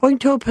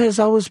 Point Hope has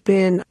always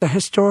been a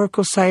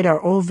historical site,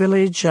 our old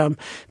village,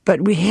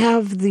 but we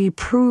have the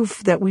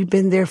proof that we've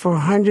been there for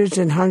hundreds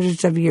and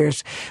hundreds of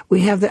years.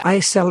 We have the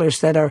ice cellars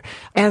that our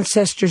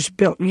ancestors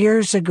built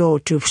years ago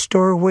to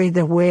store away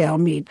the whale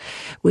meat.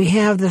 We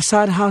have the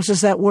sod houses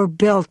that were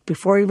built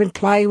before even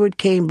plywood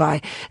came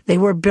by. They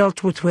were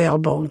built with whale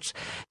bones.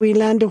 We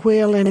land a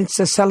whale, and it's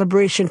a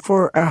celebration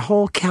for a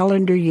whole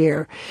calendar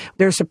year.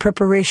 There's a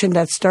preparation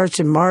that starts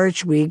in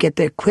March. We get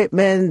the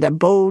equipment, the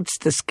boats,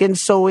 the skin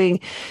sewing.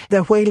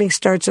 The whaling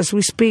starts as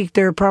we speak.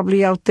 They're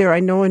probably out there. I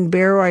know in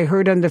Barrow, I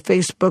heard on the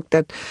Facebook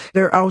that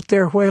they're out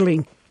there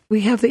whaling.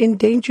 We have the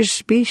endangered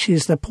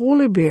species, the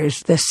polar bears,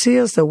 the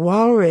seals, the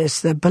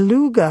walrus, the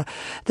beluga,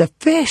 the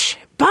fish.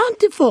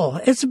 Bountiful.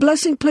 It's a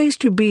blessing place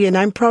to be, and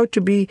I'm proud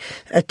to be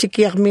a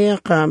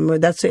Tikirmir.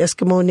 That's the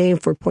Eskimo name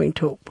for Point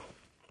Hope.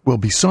 Well,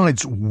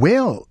 besides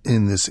whale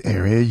in this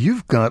area,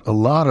 you've got a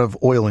lot of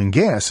oil and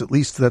gas. At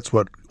least that's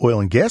what oil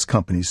and gas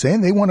companies say.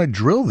 And they want to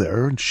drill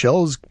there. And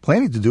Shell is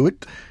planning to do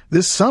it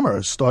this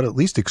summer, start at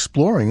least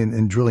exploring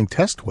and drilling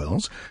test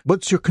wells.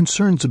 What's your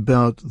concerns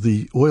about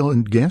the oil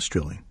and gas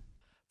drilling?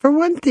 For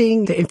one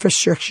thing, the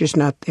infrastructure's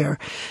not there.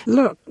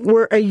 Look,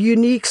 we're a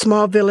unique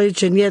small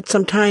village, and yet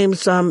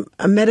sometimes a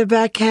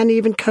medevac can't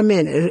even come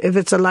in. If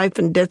it's a life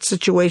and death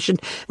situation,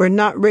 we're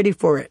not ready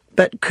for it.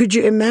 But could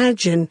you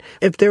imagine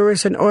if there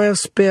was an oil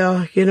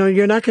spill,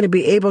 you're not going to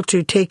be able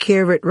to take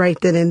care of it right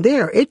then and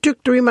there. It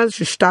took 3 months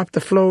to stop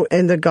the flow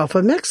in the Gulf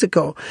of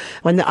Mexico.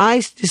 When the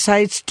ice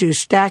decides to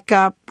stack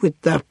up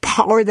with the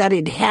power that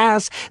it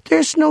has,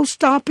 there's no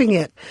stopping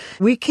it.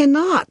 We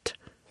cannot.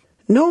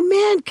 No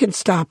man can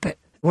stop it.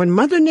 When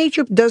Mother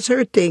Nature does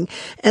her thing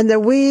and the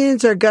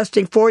winds are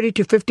gusting 40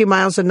 to 50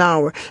 miles an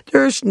hour,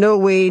 there's no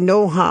way,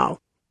 no how.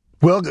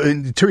 Well,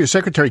 Interior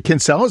Secretary Ken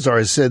Salazar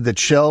has said that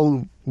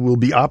Shell will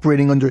be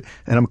operating under,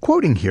 and I'm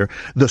quoting here,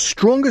 the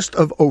strongest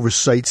of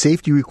oversight,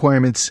 safety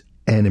requirements,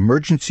 and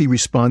emergency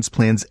response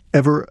plans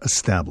ever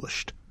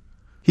established.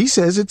 He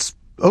says it's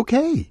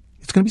okay.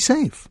 It's going to be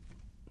safe.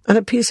 On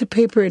a piece of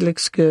paper, it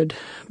looks good,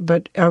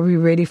 but are we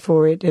ready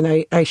for it?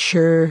 And I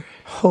sure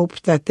hope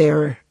that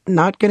they're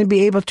not going to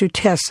be able to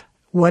test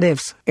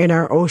what-ifs in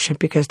our ocean,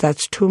 because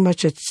that's too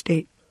much at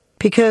stake.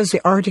 Because the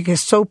Arctic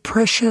is so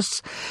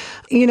precious,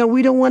 we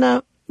don't want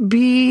to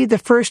be the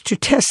first to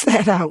test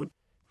that out.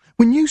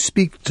 When you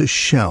speak to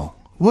Shell,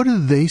 what do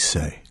they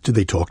say? Do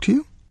they talk to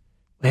you?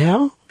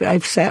 Well,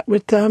 I've sat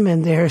with them,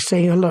 and they're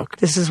saying, look,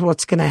 this is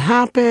what's going to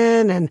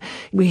happen, and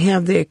we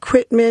have the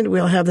equipment,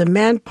 we'll have the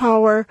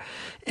manpower,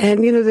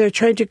 and, they're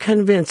trying to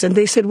convince. And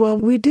they said, well,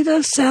 we did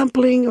a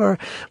sampling, or,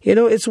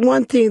 it's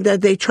one thing that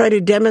they try to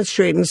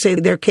demonstrate and say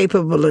they're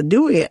capable of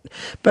doing it,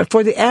 but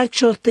for the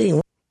actual thing,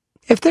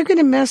 if they're going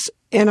to mess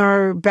in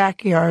our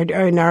backyard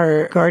or in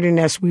our garden,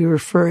 as we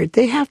refer it,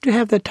 they have to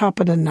have the top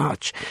of the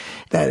notch.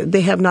 That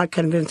they have not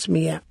convinced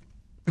me yet.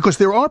 Because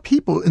there are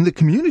people in the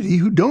community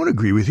who don't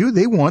agree with you.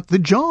 They want the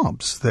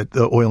jobs that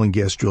the oil and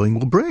gas drilling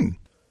will bring.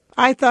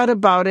 I thought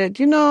about it.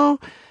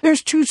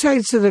 There's two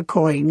sides to the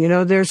coin.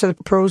 There's the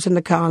pros and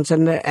the cons,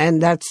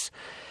 and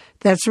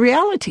that's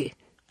reality.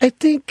 I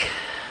think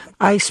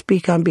I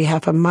speak on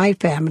behalf of my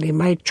family,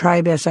 my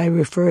tribe, as I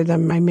refer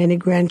them, my many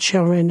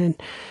grandchildren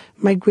and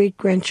my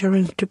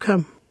great-grandchildren to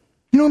come.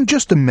 I'm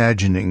just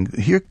imagining,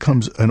 here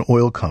comes an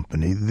oil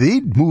company.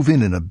 They'd move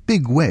in a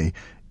big way.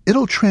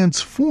 It'll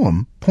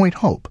transform Point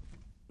Hope.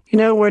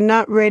 We're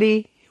not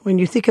ready. When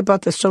you think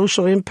about the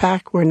social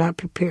impact, we're not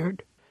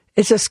prepared.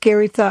 It's a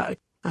scary thought.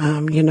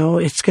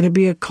 It's going to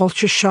be a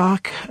culture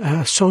shock,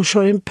 a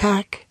social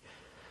impact.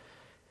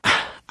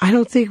 I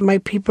don't think my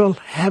people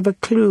have a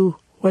clue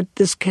what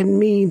this can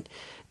mean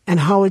and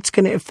how it's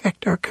going to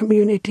affect our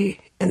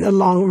community in the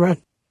long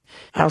run.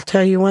 I'll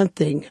tell you one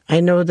thing. I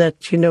know that,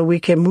 we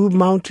can move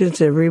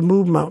mountains and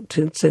remove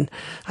mountains. And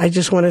I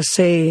just want to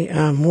say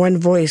one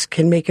voice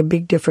can make a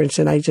big difference.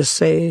 And I just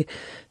say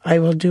I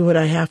will do what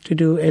I have to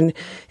do. And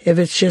if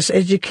it's just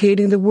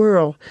educating the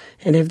world,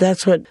 and if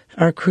that's what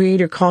our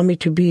Creator called me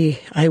to be,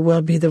 I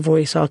will be the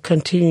voice. I'll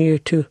continue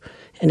to.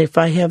 And if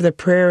I have the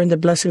prayer and the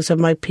blessings of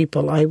my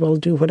people, I will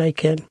do what I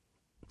can.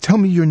 Tell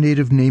me your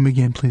native name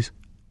again, please.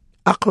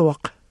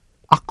 Akawak.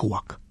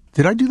 Akawak.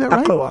 Did I do that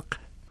right? Akawak.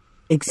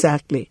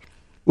 Exactly.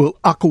 Well,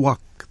 Akawak,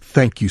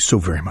 thank you so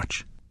very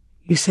much.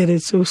 You said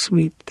it so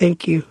sweet.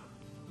 Thank you.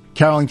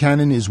 Carolyn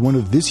Cannon is one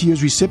of this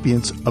year's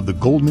recipients of the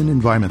Goldman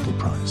Environmental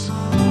Prize.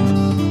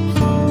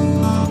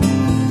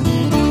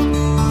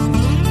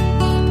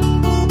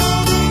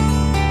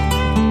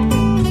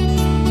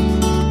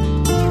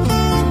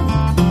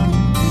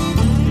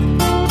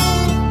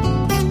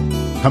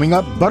 Coming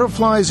up,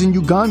 butterflies in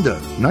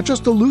Uganda, not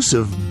just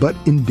elusive, but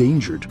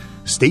endangered.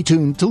 Stay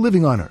tuned to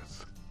Living on Earth.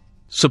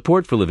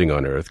 Support for Living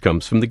on Earth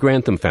comes from the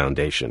Grantham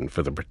Foundation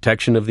for the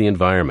Protection of the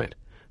Environment,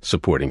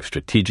 supporting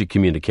strategic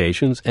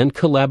communications and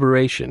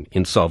collaboration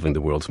in solving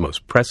the world's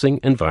most pressing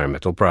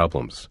environmental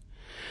problems.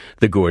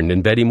 The Gordon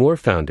and Betty Moore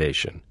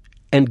Foundation,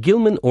 and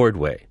Gilman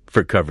Ordway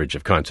for coverage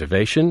of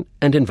conservation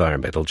and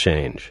environmental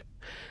change.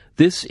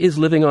 This is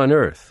Living on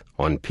Earth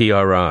on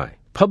PRI,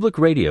 Public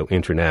Radio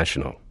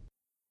International.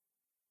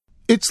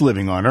 It's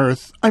Living on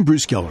Earth. I'm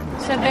Bruce Kellerman.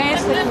 So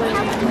basically,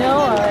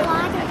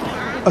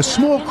 Noah. A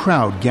small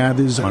crowd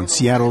gathers on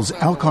Seattle's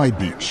Alki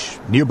Beach.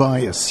 Nearby,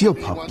 a seal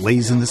pup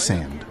lays in the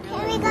sand.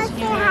 Can we go say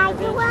hi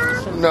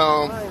to him?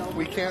 No,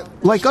 we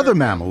can't. Like other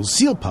mammals,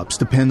 seal pups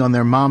depend on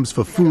their moms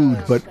for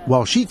food, but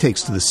while she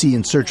takes to the sea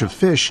in search of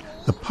fish,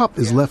 the pup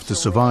is left to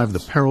survive the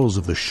perils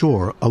of the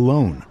shore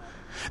alone.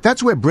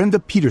 That's where Brenda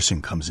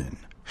Peterson comes in.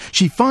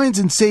 She finds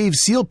and saves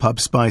seal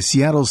pups by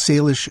Seattle's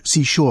Salish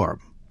seashore.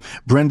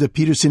 Brenda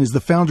Peterson is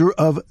the founder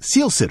of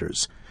Seal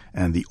Sitters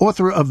and the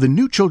author of the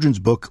new children's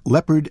book,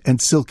 Leopard and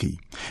Silky.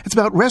 It's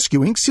about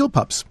rescuing seal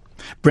pups.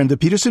 Brenda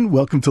Peterson,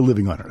 welcome to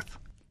Living on Earth.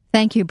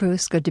 Thank you,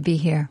 Bruce. Good to be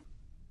here.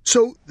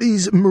 So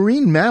these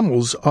marine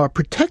mammals are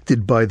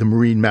protected by the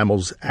Marine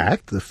Mammals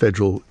Act. The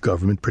federal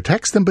government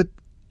protects them, but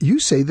you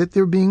say that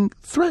they're being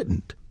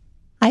threatened.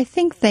 I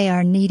think they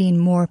are needing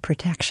more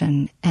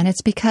protection, and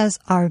it's because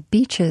our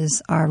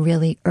beaches are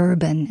really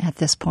urban at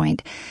this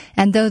point.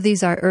 And though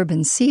these are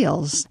urban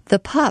seals, the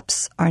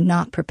pups are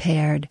not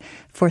prepared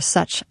for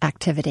such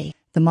activity.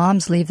 The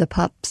moms leave the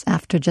pups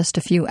after just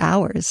a few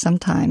hours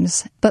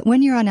sometimes. But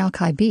when you're on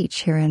Alki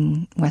Beach here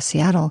in West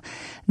Seattle,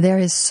 there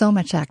is so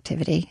much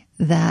activity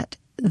that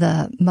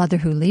the mother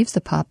who leaves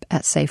the pup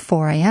at, say,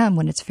 4 a.m.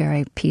 when it's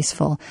very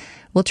peaceful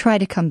will try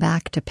to come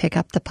back to pick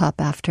up the pup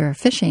after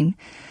fishing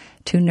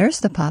to nurse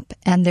the pup,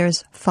 and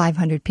there's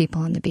 500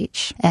 people on the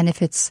beach. And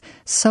if it's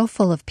so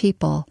full of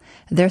people,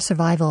 their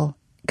survival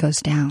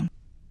goes down.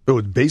 So it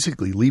would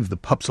basically leave the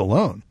pups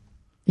alone.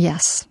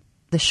 Yes.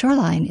 The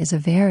shoreline is a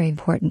very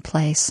important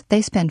place.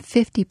 They spend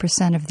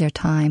 50% of their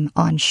time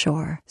on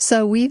shore.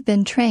 So we've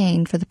been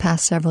trained for the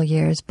past several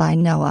years by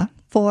NOAA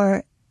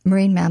for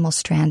marine mammal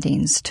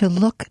strandings to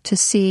look to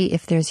see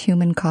if there's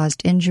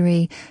human-caused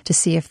injury, to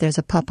see if there's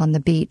a pup on the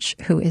beach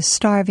who is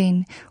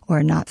starving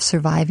or not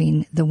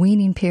surviving the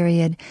weaning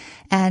period.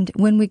 And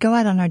when we go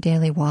out on our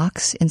daily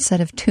walks,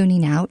 instead of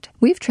tuning out,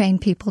 we've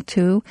trained people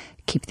to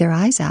keep their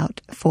eyes out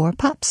for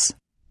pups.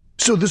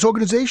 So this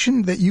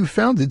organization that you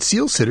founded,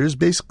 Seal Sitters,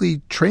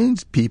 basically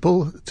trains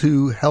people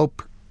to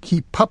help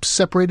keep pups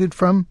separated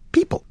from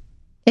people.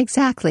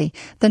 Exactly.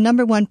 The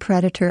number one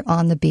predator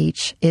on the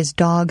beach is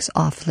dogs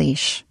off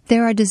leash.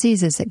 There are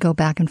diseases that go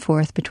back and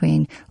forth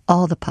between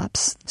all the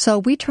pups. So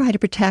we try to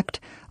protect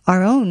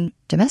our own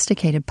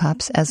domesticated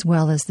pups as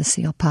well as the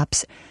seal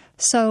pups.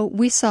 So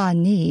we saw a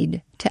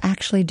need to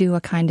actually do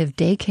a kind of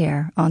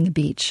daycare on the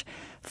beach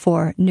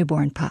for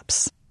newborn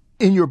pups.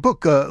 In your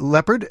book,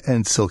 Leopard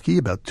and Silky,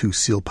 about two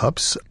seal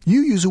pups, you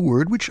use a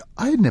word which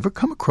I had never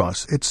come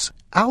across. It's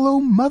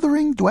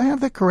allo-mothering. Do I have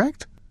that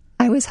correct?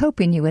 I was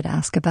hoping you would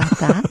ask about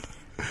that.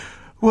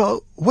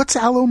 Well, what's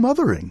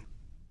allo-mothering?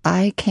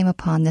 I came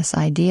upon this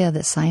idea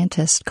that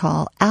scientists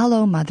call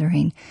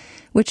allo-mothering,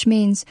 which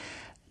means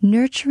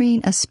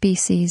nurturing a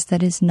species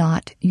that is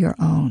not your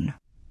own.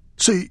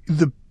 So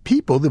the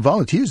people, the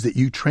volunteers that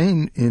you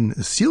train in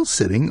seal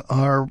sitting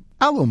are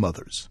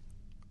allo-mothers.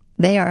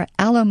 They are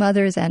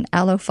allo-mothers and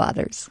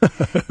allo-fathers.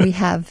 We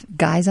have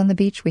guys on the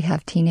beach, we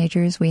have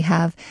teenagers, we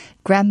have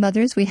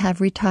grandmothers, we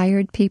have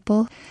retired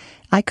people.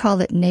 I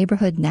call it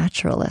neighborhood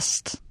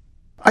naturalists.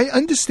 I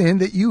understand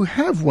that you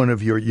have one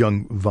of your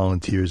young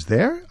volunteers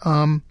there.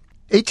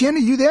 Etienne, are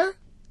you there?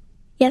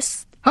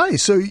 Yes. Hi,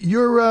 so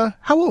you're,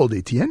 how old,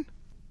 Etienne?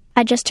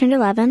 I just turned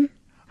 11.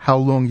 How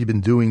long you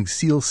been doing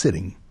seal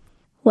sitting?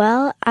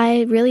 Well,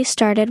 I really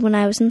started when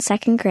I was in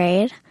second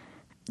grade.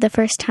 The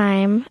first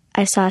time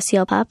I saw a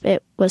seal pup,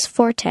 it was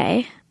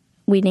Forte.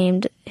 We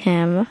named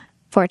him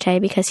Forte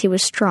because he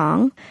was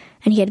strong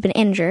and he had been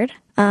injured.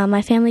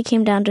 My family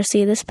came down to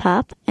see this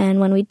pup,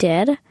 and when we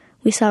did,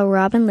 we saw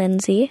Robin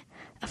Lindsay,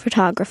 a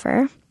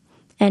photographer,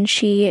 and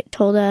she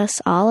told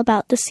us all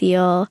about the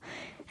seal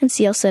and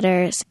seal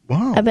sitters.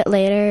 Wow. A bit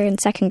later in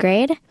second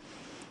grade,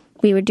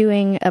 we were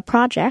doing a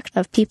project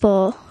of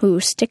people who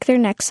stick their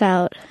necks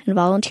out and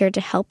volunteer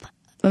to help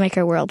make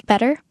our world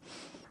better.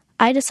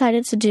 I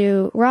decided to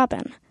do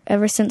Robin.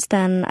 Ever since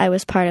then, I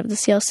was part of the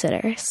seal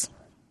sitters.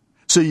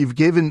 So you've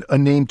given a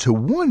name to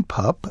one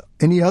pup.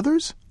 Any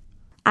others?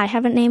 I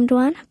haven't named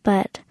one,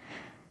 but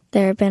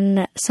there have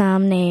been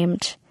some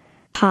named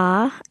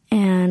Pa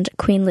and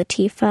Queen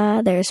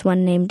Latifah. There's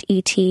one named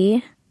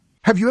E.T.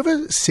 Have you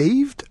ever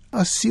saved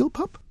a seal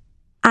pup?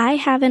 I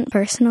haven't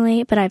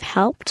personally, but I've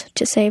helped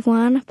to save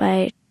one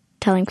by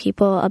telling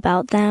people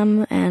about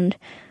them and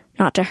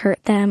not to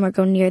hurt them or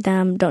go near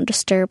them, don't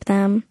disturb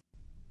them.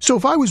 So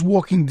if I was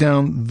walking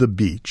down the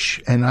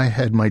beach and I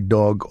had my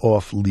dog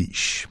off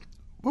leash,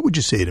 what would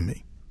you say to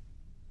me?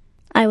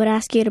 I would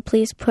ask you to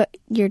please put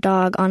your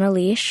dog on a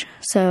leash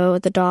so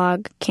the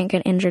dog can't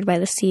get injured by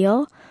the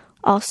seal.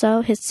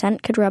 Also, his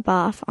scent could rub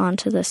off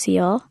onto the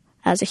seal,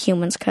 as a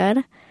human's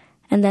could,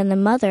 and then the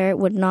mother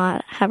would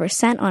not have her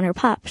scent on her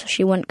pup, so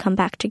she wouldn't come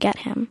back to get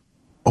him.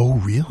 Oh,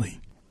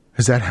 really?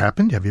 Has that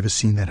happened? Have you ever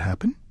seen that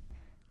happen?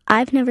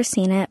 I've never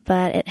seen it,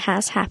 but it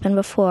has happened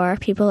before.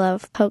 People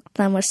have poked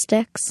them with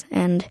sticks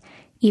and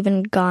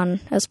even gone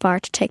as far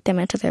to take them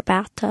into their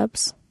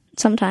bathtubs.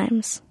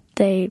 Sometimes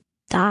they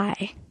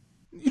die.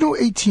 You know,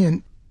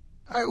 Etienne,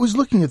 I was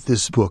looking at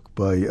this book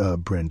by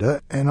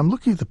Brenda, and I'm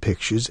looking at the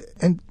pictures,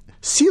 and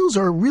seals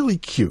are really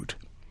cute.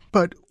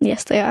 But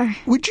yes, they are.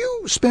 Would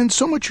you spend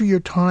so much of your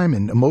time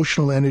and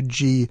emotional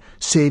energy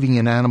saving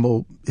an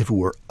animal if it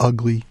were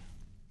ugly?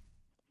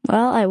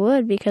 Well, I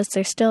would, because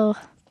they're still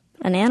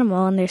an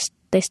animal, and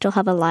they still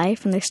have a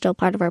life, and they're still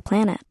part of our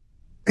planet.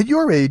 At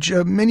your age,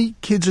 many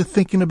kids are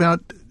thinking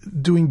about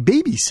doing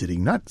babysitting,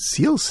 not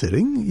seal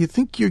sitting. You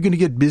think you're going to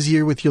get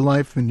busier with your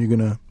life and you're going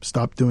to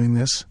stop doing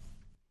this?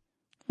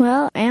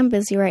 Well, I am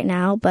busy right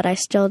now, but I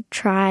still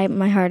try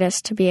my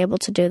hardest to be able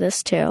to do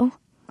this too.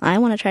 I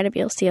want to try to be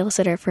a seal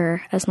sitter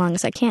for as long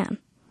as I can.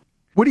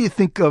 What do you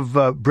think of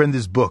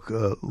Brenda's book,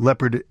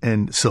 Leopard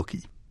and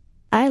Silky?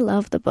 I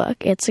love the book.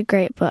 It's a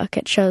great book.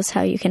 It shows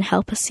how you can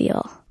help a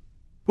seal.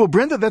 Well,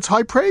 Brenda, that's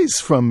high praise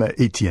from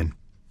Etienne.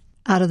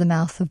 Out of the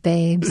mouth of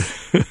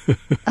babes.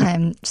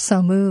 I'm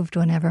so moved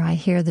whenever I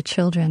hear the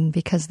children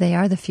because they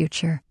are the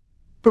future.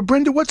 But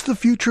Brenda, what's the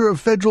future of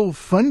federal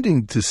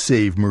funding to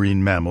save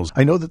marine mammals?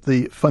 I know that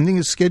the funding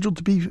is scheduled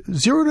to be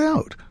zeroed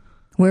out.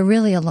 We're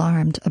really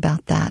alarmed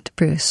about that,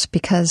 Bruce,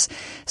 because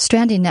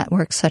stranding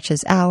networks such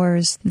as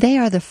ours, they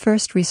are the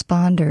first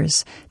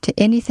responders to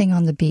anything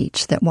on the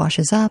beach that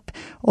washes up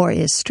or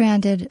is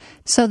stranded.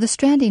 So the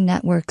stranding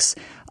networks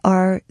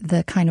are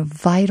the kind of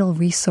vital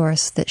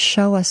resource that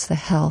show us the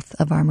health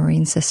of our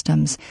marine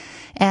systems.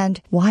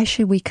 And why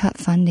should we cut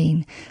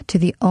funding to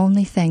the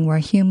only thing where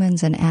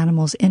humans and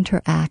animals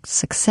interact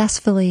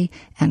successfully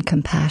and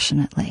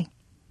compassionately?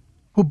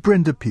 Well,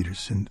 Brenda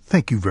Peterson,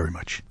 thank you very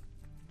much.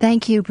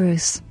 Thank you,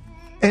 Bruce.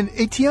 And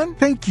Etienne,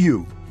 thank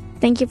you.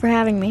 Thank you for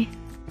having me.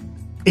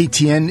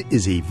 Etienne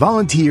is a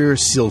volunteer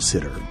seal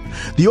sitter.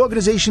 The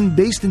organization,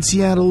 based in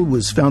Seattle,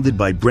 was founded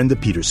by Brenda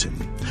Peterson,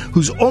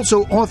 who's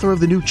also author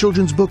of the new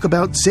children's book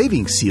about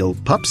saving seal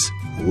pups,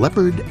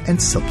 Leopard and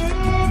Silky.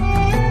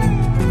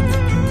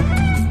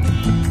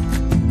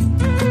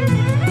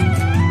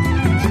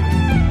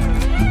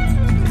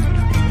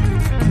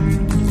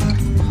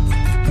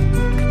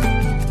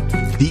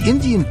 The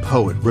Indian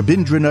poet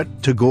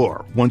Rabindranath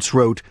Tagore once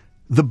wrote,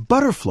 "The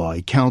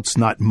butterfly counts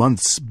not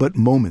months but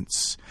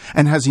moments,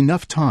 and has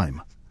enough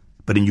time.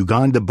 But in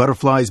Uganda,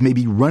 butterflies may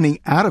be running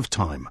out of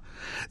time.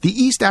 The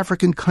East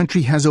African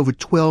country has over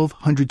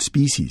 1,200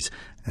 species,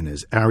 and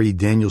as Ari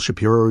Daniel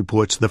Shapiro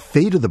reports, the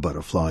fate of the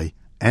butterfly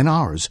and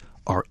ours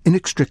are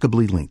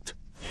inextricably linked."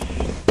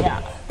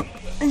 Yeah,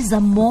 these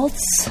are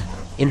moths.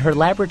 In her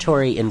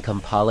laboratory in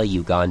Kampala,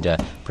 Uganda,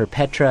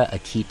 Perpetra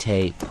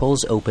Akite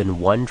pulls open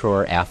one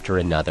drawer after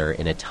another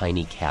in a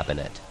tiny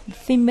cabinet.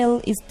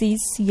 Female is this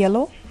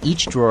yellow.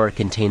 Each drawer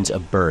contains a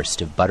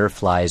burst of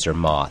butterflies or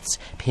moths,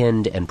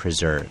 pinned and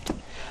preserved.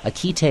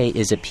 Akite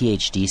is a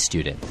PhD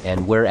student,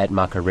 and we're at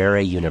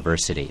Makerere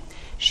University.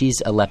 She's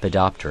a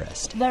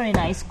lepidopterist. Very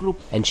nice group.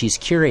 And she's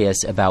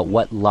curious about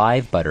what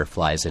live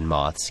butterflies and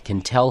moths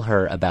can tell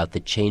her about the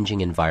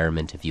changing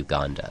environment of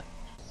Uganda.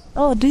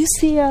 Oh, do you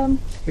see...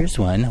 Here's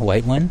one, a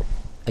white one.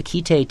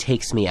 Akite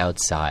takes me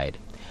outside.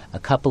 A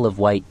couple of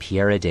white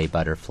Pieridae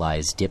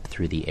butterflies dip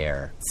through the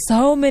air.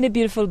 So many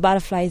beautiful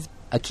butterflies.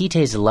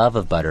 Akite's love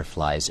of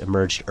butterflies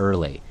emerged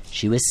early.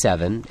 She was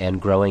 7 and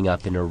growing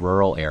up in a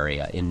rural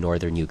area in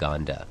northern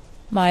Uganda.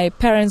 My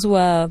parents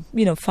were,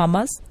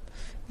 farmers.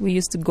 We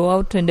used to go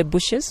out in the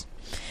bushes.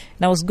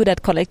 And I was good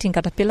at collecting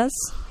caterpillars.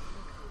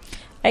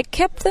 I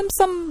kept them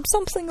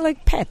something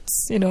like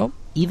pets,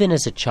 Even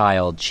as a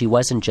child, she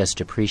wasn't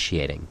just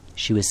appreciating.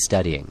 She was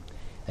studying.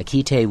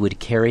 Akite would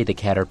carry the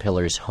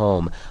caterpillars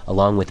home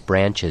along with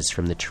branches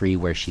from the tree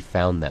where she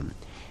found them.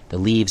 The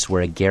leaves were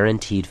a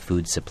guaranteed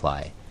food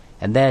supply.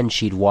 And then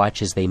she'd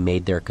watch as they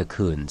made their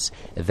cocoons,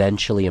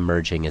 eventually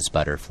emerging as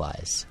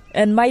butterflies.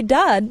 And my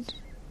dad,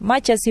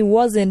 much as he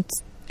wasn't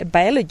a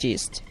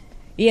biologist,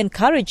 he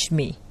encouraged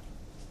me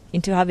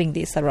into having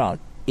this around.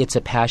 It's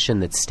a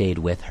passion that stayed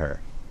with her.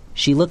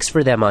 She looks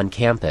for them on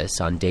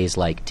campus on days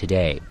like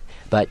today,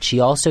 but she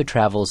also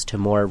travels to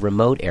more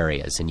remote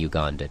areas in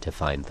Uganda to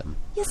find them.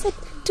 Yes, I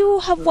do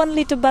have one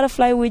little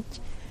butterfly which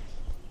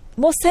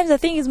most times I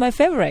think is my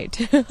favorite.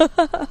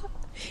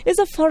 It's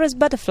a forest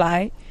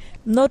butterfly,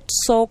 not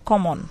so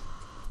common,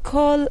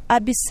 called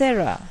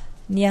Abicera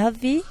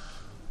niavi.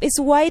 It's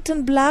white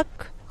and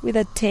black with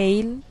a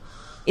tail.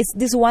 It's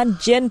this one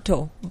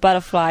gentle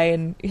butterfly,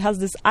 and it has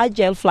this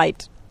agile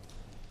flight.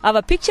 I have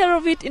a picture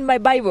of it in my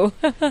Bible.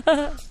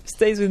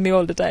 Stays with me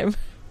all the time.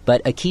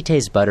 But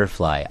Akite's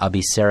butterfly,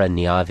 Abicera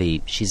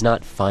niavi, she's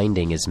not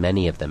finding as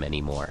many of them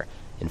anymore.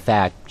 In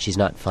fact, she's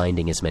not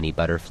finding as many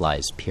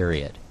butterflies,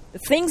 period. The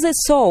things I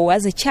saw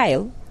as a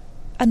child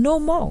are no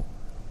more.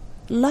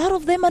 A lot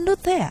of them are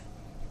not there.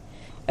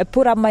 I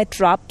put up my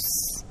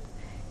traps,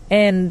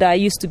 and I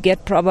used to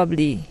get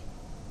probably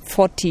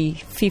 40,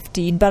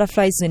 50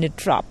 butterflies in a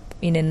trap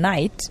in a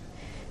night.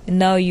 And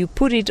now you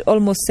put it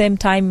almost same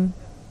time,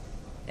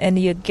 and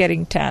you're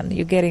getting 10,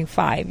 you're getting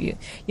 5.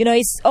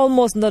 It's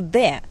almost not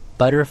there.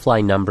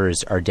 Butterfly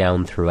numbers are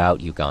down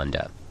throughout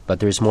Uganda, but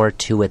there's more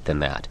to it than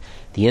that.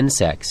 The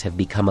insects have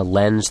become a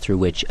lens through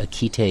which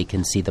Akite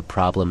can see the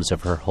problems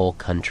of her whole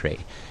country.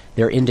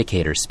 They're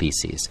indicator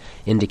species,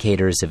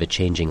 indicators of a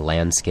changing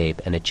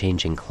landscape and a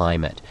changing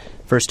climate.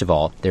 First of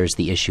all, there's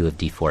the issue of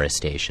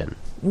deforestation.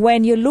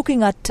 When you're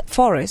looking at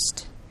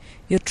forest,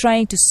 you're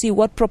trying to see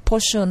what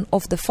proportion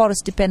of the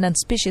forest-dependent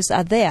species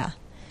are there.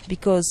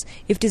 Because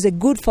if it is a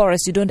good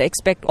forest, you don't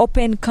expect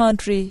open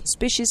country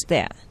species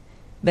there.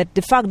 But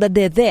the fact that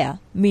they're there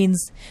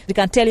means they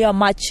can tell you how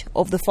much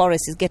of the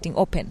forest is getting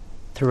open.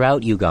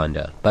 Throughout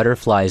Uganda,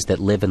 butterflies that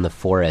live in the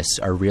forests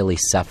are really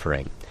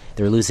suffering.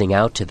 They're losing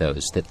out to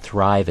those that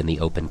thrive in the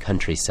open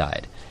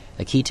countryside.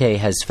 Akite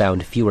has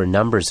found fewer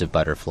numbers of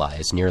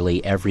butterflies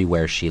nearly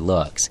everywhere she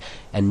looks,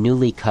 and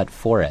newly cut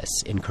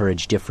forests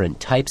encourage different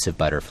types of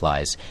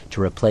butterflies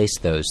to replace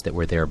those that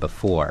were there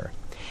before.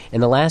 In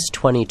the last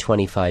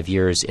 20-25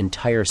 years,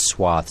 entire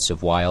swaths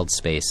of wild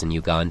space in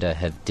Uganda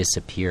have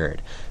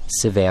disappeared.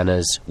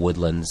 Savannas,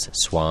 woodlands,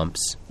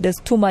 swamps. There's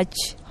too much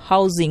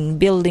housing,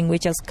 building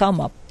which has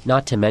come up.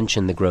 Not to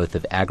mention the growth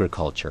of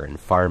agriculture and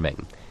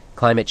farming.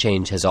 Climate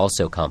change has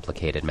also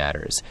complicated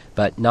matters,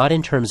 but not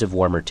in terms of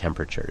warmer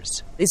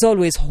temperatures. It's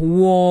always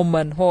warm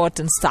and hot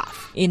and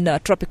stuff in a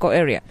tropical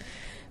area.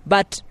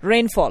 But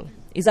rainfall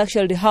is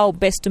actually how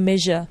best to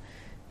measure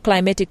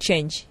climatic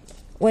change.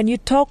 When you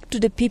talk to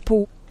the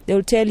people,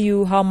 they'll tell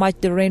you how much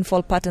the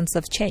rainfall patterns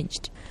have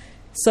changed.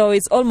 So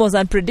it's almost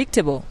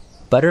unpredictable.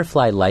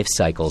 Butterfly life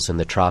cycles in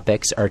the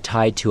tropics are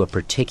tied to a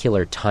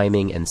particular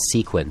timing and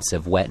sequence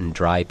of wet and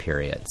dry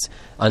periods.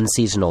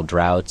 Unseasonal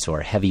droughts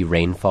or heavy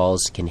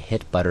rainfalls can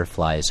hit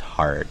butterflies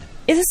hard.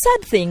 It's a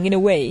sad thing in a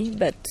way,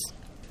 but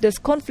there's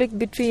conflict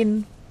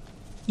between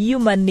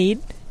human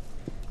need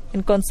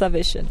and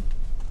conservation.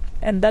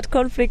 And that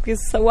conflict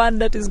is one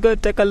that is going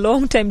to take a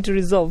long time to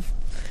resolve.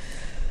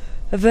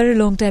 A very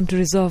long time to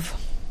resolve.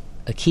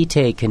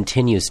 Akite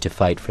continues to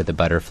fight for the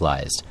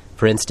butterflies.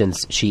 For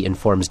instance, she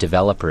informs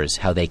developers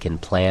how they can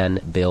plan,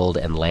 build,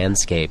 and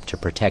landscape to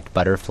protect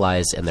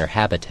butterflies and their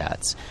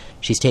habitats.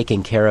 She's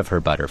taking care of her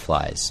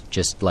butterflies,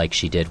 just like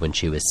she did when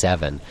she was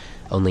 7,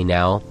 only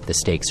now the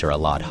stakes are a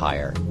lot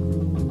higher.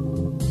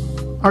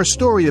 Our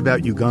story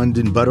about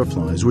Ugandan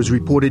butterflies was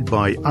reported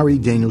by Ari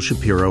Daniel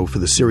Shapiro for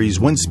the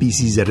series One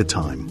Species at a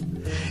Time.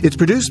 It's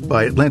produced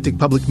by Atlantic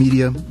Public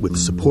Media with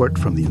support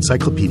from the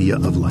Encyclopedia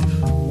of Life.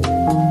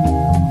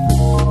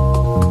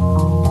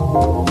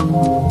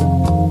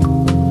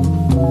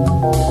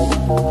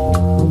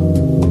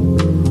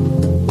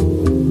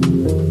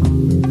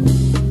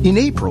 In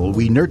April,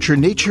 we nurture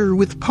nature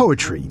with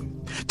poetry.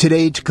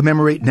 Today, to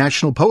commemorate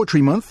National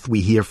Poetry Month,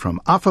 we hear from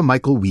Afa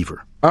Michael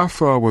Weaver.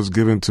 Afa was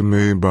given to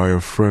me by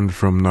a friend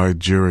from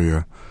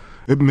Nigeria.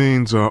 It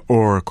means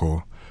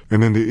oracle.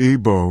 And in the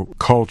Igbo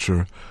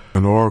culture,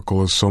 an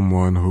oracle is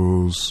someone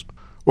who's,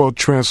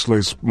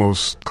 translates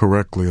most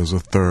correctly as a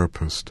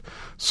therapist.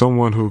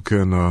 Someone who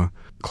can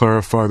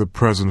clarify the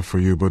present for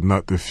you, but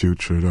not the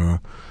future.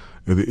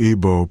 In the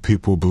Igbo,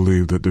 people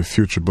believe that the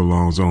future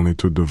belongs only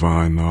to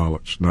divine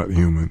knowledge, not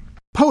human.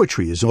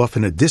 Poetry is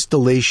often a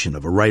distillation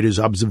of a writer's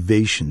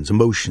observations,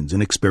 emotions,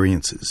 and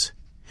experiences.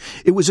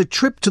 It was a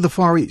trip to the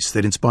Far East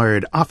that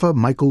inspired Afa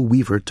Michael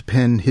Weaver to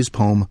pen his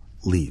poem,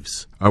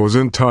 Leaves. I was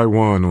in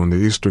Taiwan, on the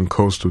eastern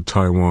coast of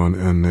Taiwan,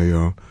 in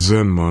a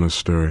Zen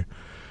monastery.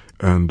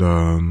 And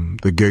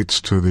the gates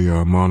to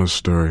the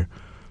monastery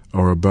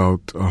are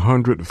about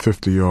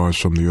 150 yards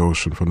from the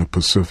ocean, from the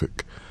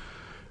Pacific.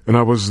 And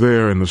I was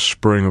there in the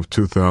spring of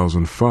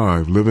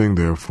 2005, living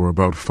there for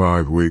about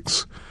 5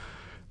 weeks,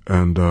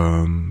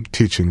 and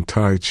teaching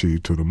Tai Chi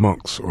to the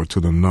monks, or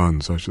to the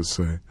nuns, I should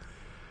say.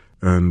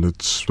 And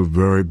it's a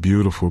very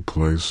beautiful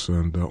place,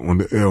 and on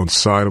the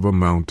side of a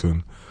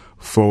mountain,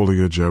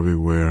 foliage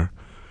everywhere,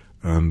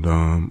 and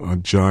a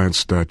giant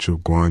statue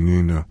of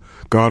Guanyin,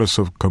 goddess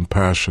of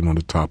compassion, on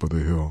the top of the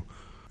hill.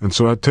 And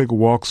so I take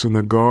walks in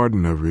the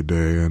garden every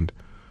day, and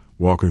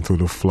walking through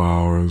the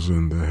flowers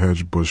and the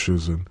hedge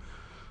bushes and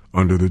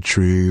under the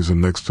trees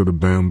and next to the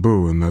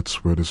bamboo, and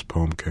that's where this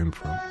poem came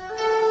from.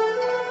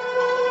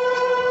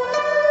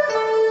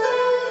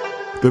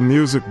 The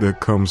music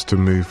that comes to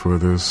me for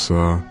this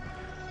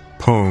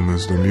poem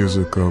is the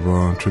music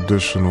of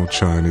traditional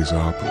Chinese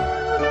opera.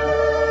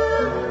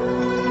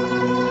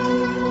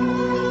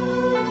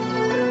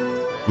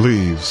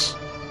 Leaves.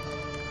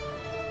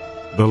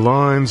 The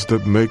lines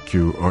that make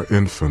you are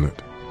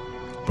infinite,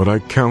 but I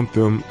count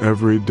them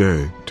every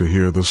day to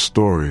hear the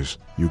stories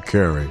you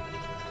carry.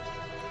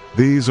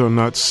 These are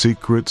not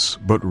secrets,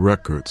 but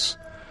records,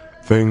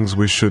 things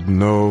we should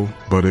know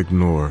but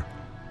ignore.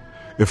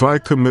 If I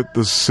commit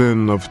the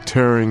sin of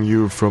tearing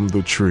you from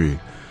the tree,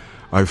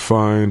 I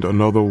find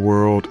another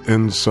world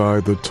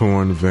inside the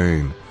torn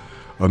vein,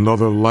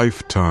 another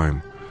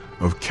lifetime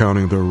of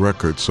counting the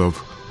records of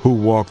who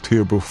walked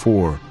here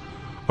before,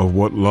 of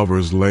what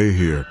lovers lay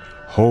here,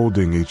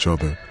 holding each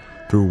other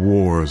through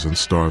wars and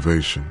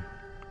starvation.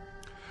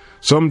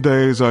 Some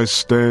days I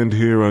stand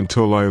here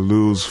until I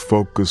lose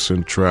focus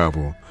and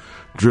travel,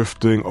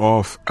 drifting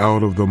off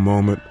out of the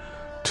moment,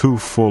 too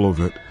full of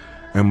it,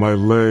 and my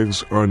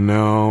legs are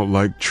now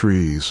like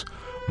trees,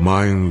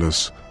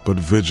 mindless but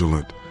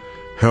vigilant,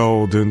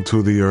 held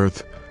into the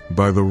earth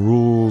by the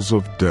rules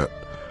of debt,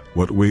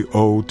 what we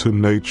owe to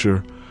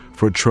nature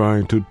for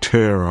trying to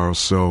tear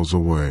ourselves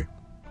away.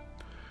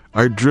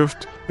 I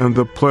drift and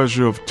the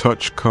pleasure of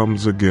touch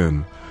comes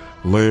again,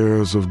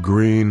 layers of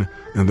green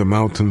and the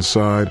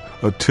mountainside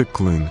a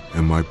tickling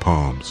in my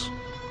palms.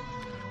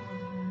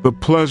 The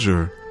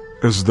pleasure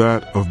is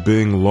that of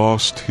being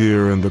lost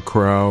here in the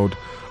crowd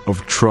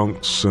of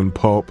trunks and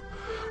pulp,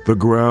 the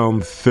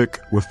ground thick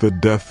with the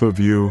death of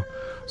you,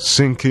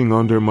 sinking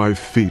under my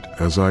feet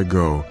as I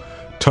go,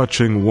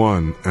 touching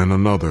one and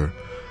another,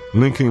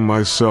 linking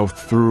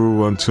myself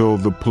through until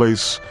the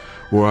place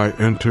where I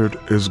entered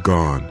is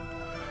gone.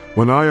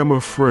 When I am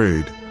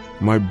afraid,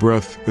 my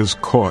breath is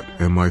caught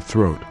in my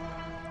throat.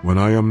 When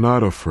I am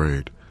not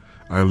afraid,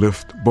 I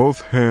lift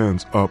both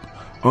hands up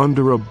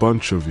under a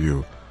bunch of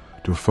you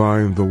to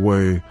find the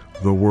way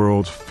the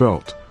world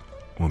felt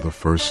on the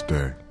first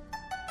day.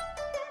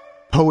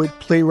 Poet,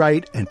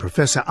 playwright, and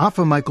Professor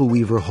Afa Michael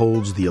Weaver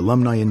holds the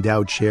Alumni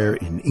Endowed Chair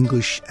in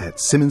English at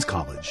Simmons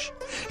College.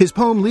 His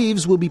poem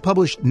Leaves will be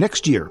published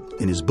next year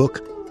in his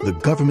book, The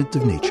Government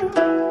of Nature.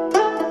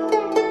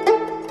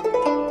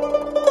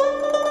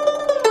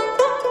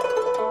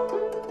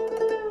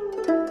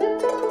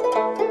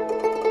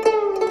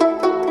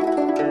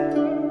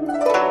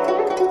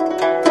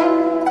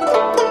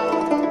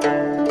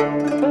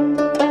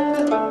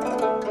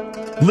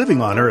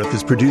 Living on Earth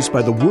is produced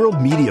by the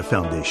World Media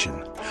Foundation.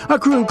 Our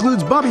crew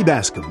includes Bobby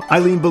Bascom,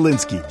 Eileen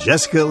Belinsky,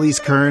 Jessica Elise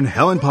Kern,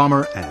 Helen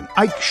Palmer, and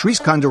Ike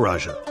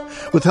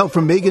Sriskandarajah, with help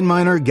from Megan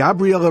Miner,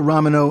 Gabriella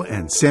Romano,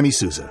 and Sammy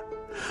Souza.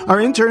 Our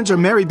interns are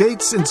Mary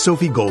Bates and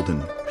Sophie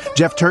Golden.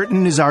 Jeff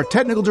Turton is our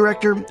technical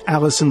director.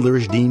 Allison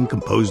Lirish-Dean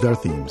composed our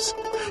themes.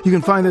 You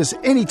can find us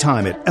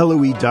anytime at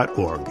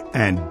LOE.org.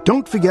 And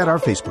don't forget our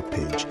Facebook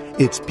page.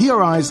 It's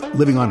PRI's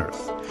Living on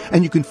Earth.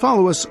 And you can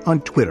follow us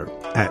on Twitter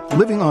at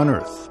Living on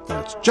Earth.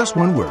 That's just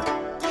one word.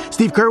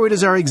 Steve Curwood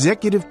is our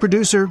executive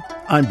producer.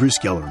 I'm Bruce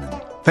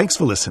Gellerman. Thanks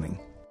for listening.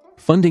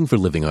 Funding for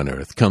Living on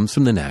Earth comes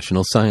from the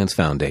National Science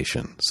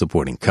Foundation,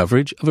 supporting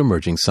coverage of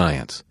emerging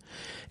science.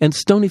 And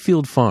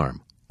Stonyfield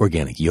Farm,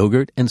 organic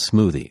yogurt and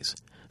smoothies.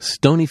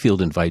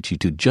 Stonyfield invites you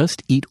to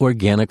just eat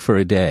organic for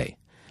a day.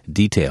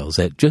 Details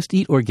at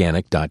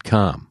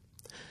justeatorganic.com.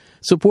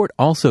 Support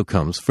also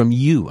comes from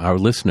you, our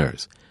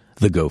listeners,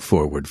 the Go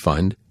Forward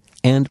Fund,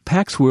 and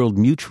Pax World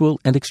Mutual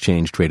and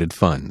Exchange Traded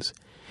Funds,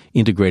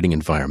 integrating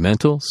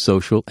environmental,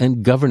 social,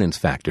 and governance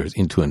factors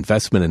into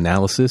investment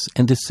analysis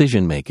and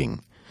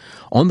decision-making.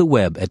 On the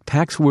web at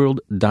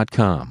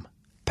paxworld.com.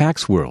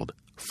 Pax World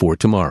for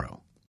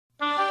tomorrow.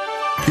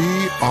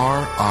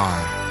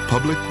 PRI,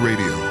 Public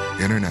Radio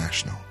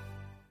International.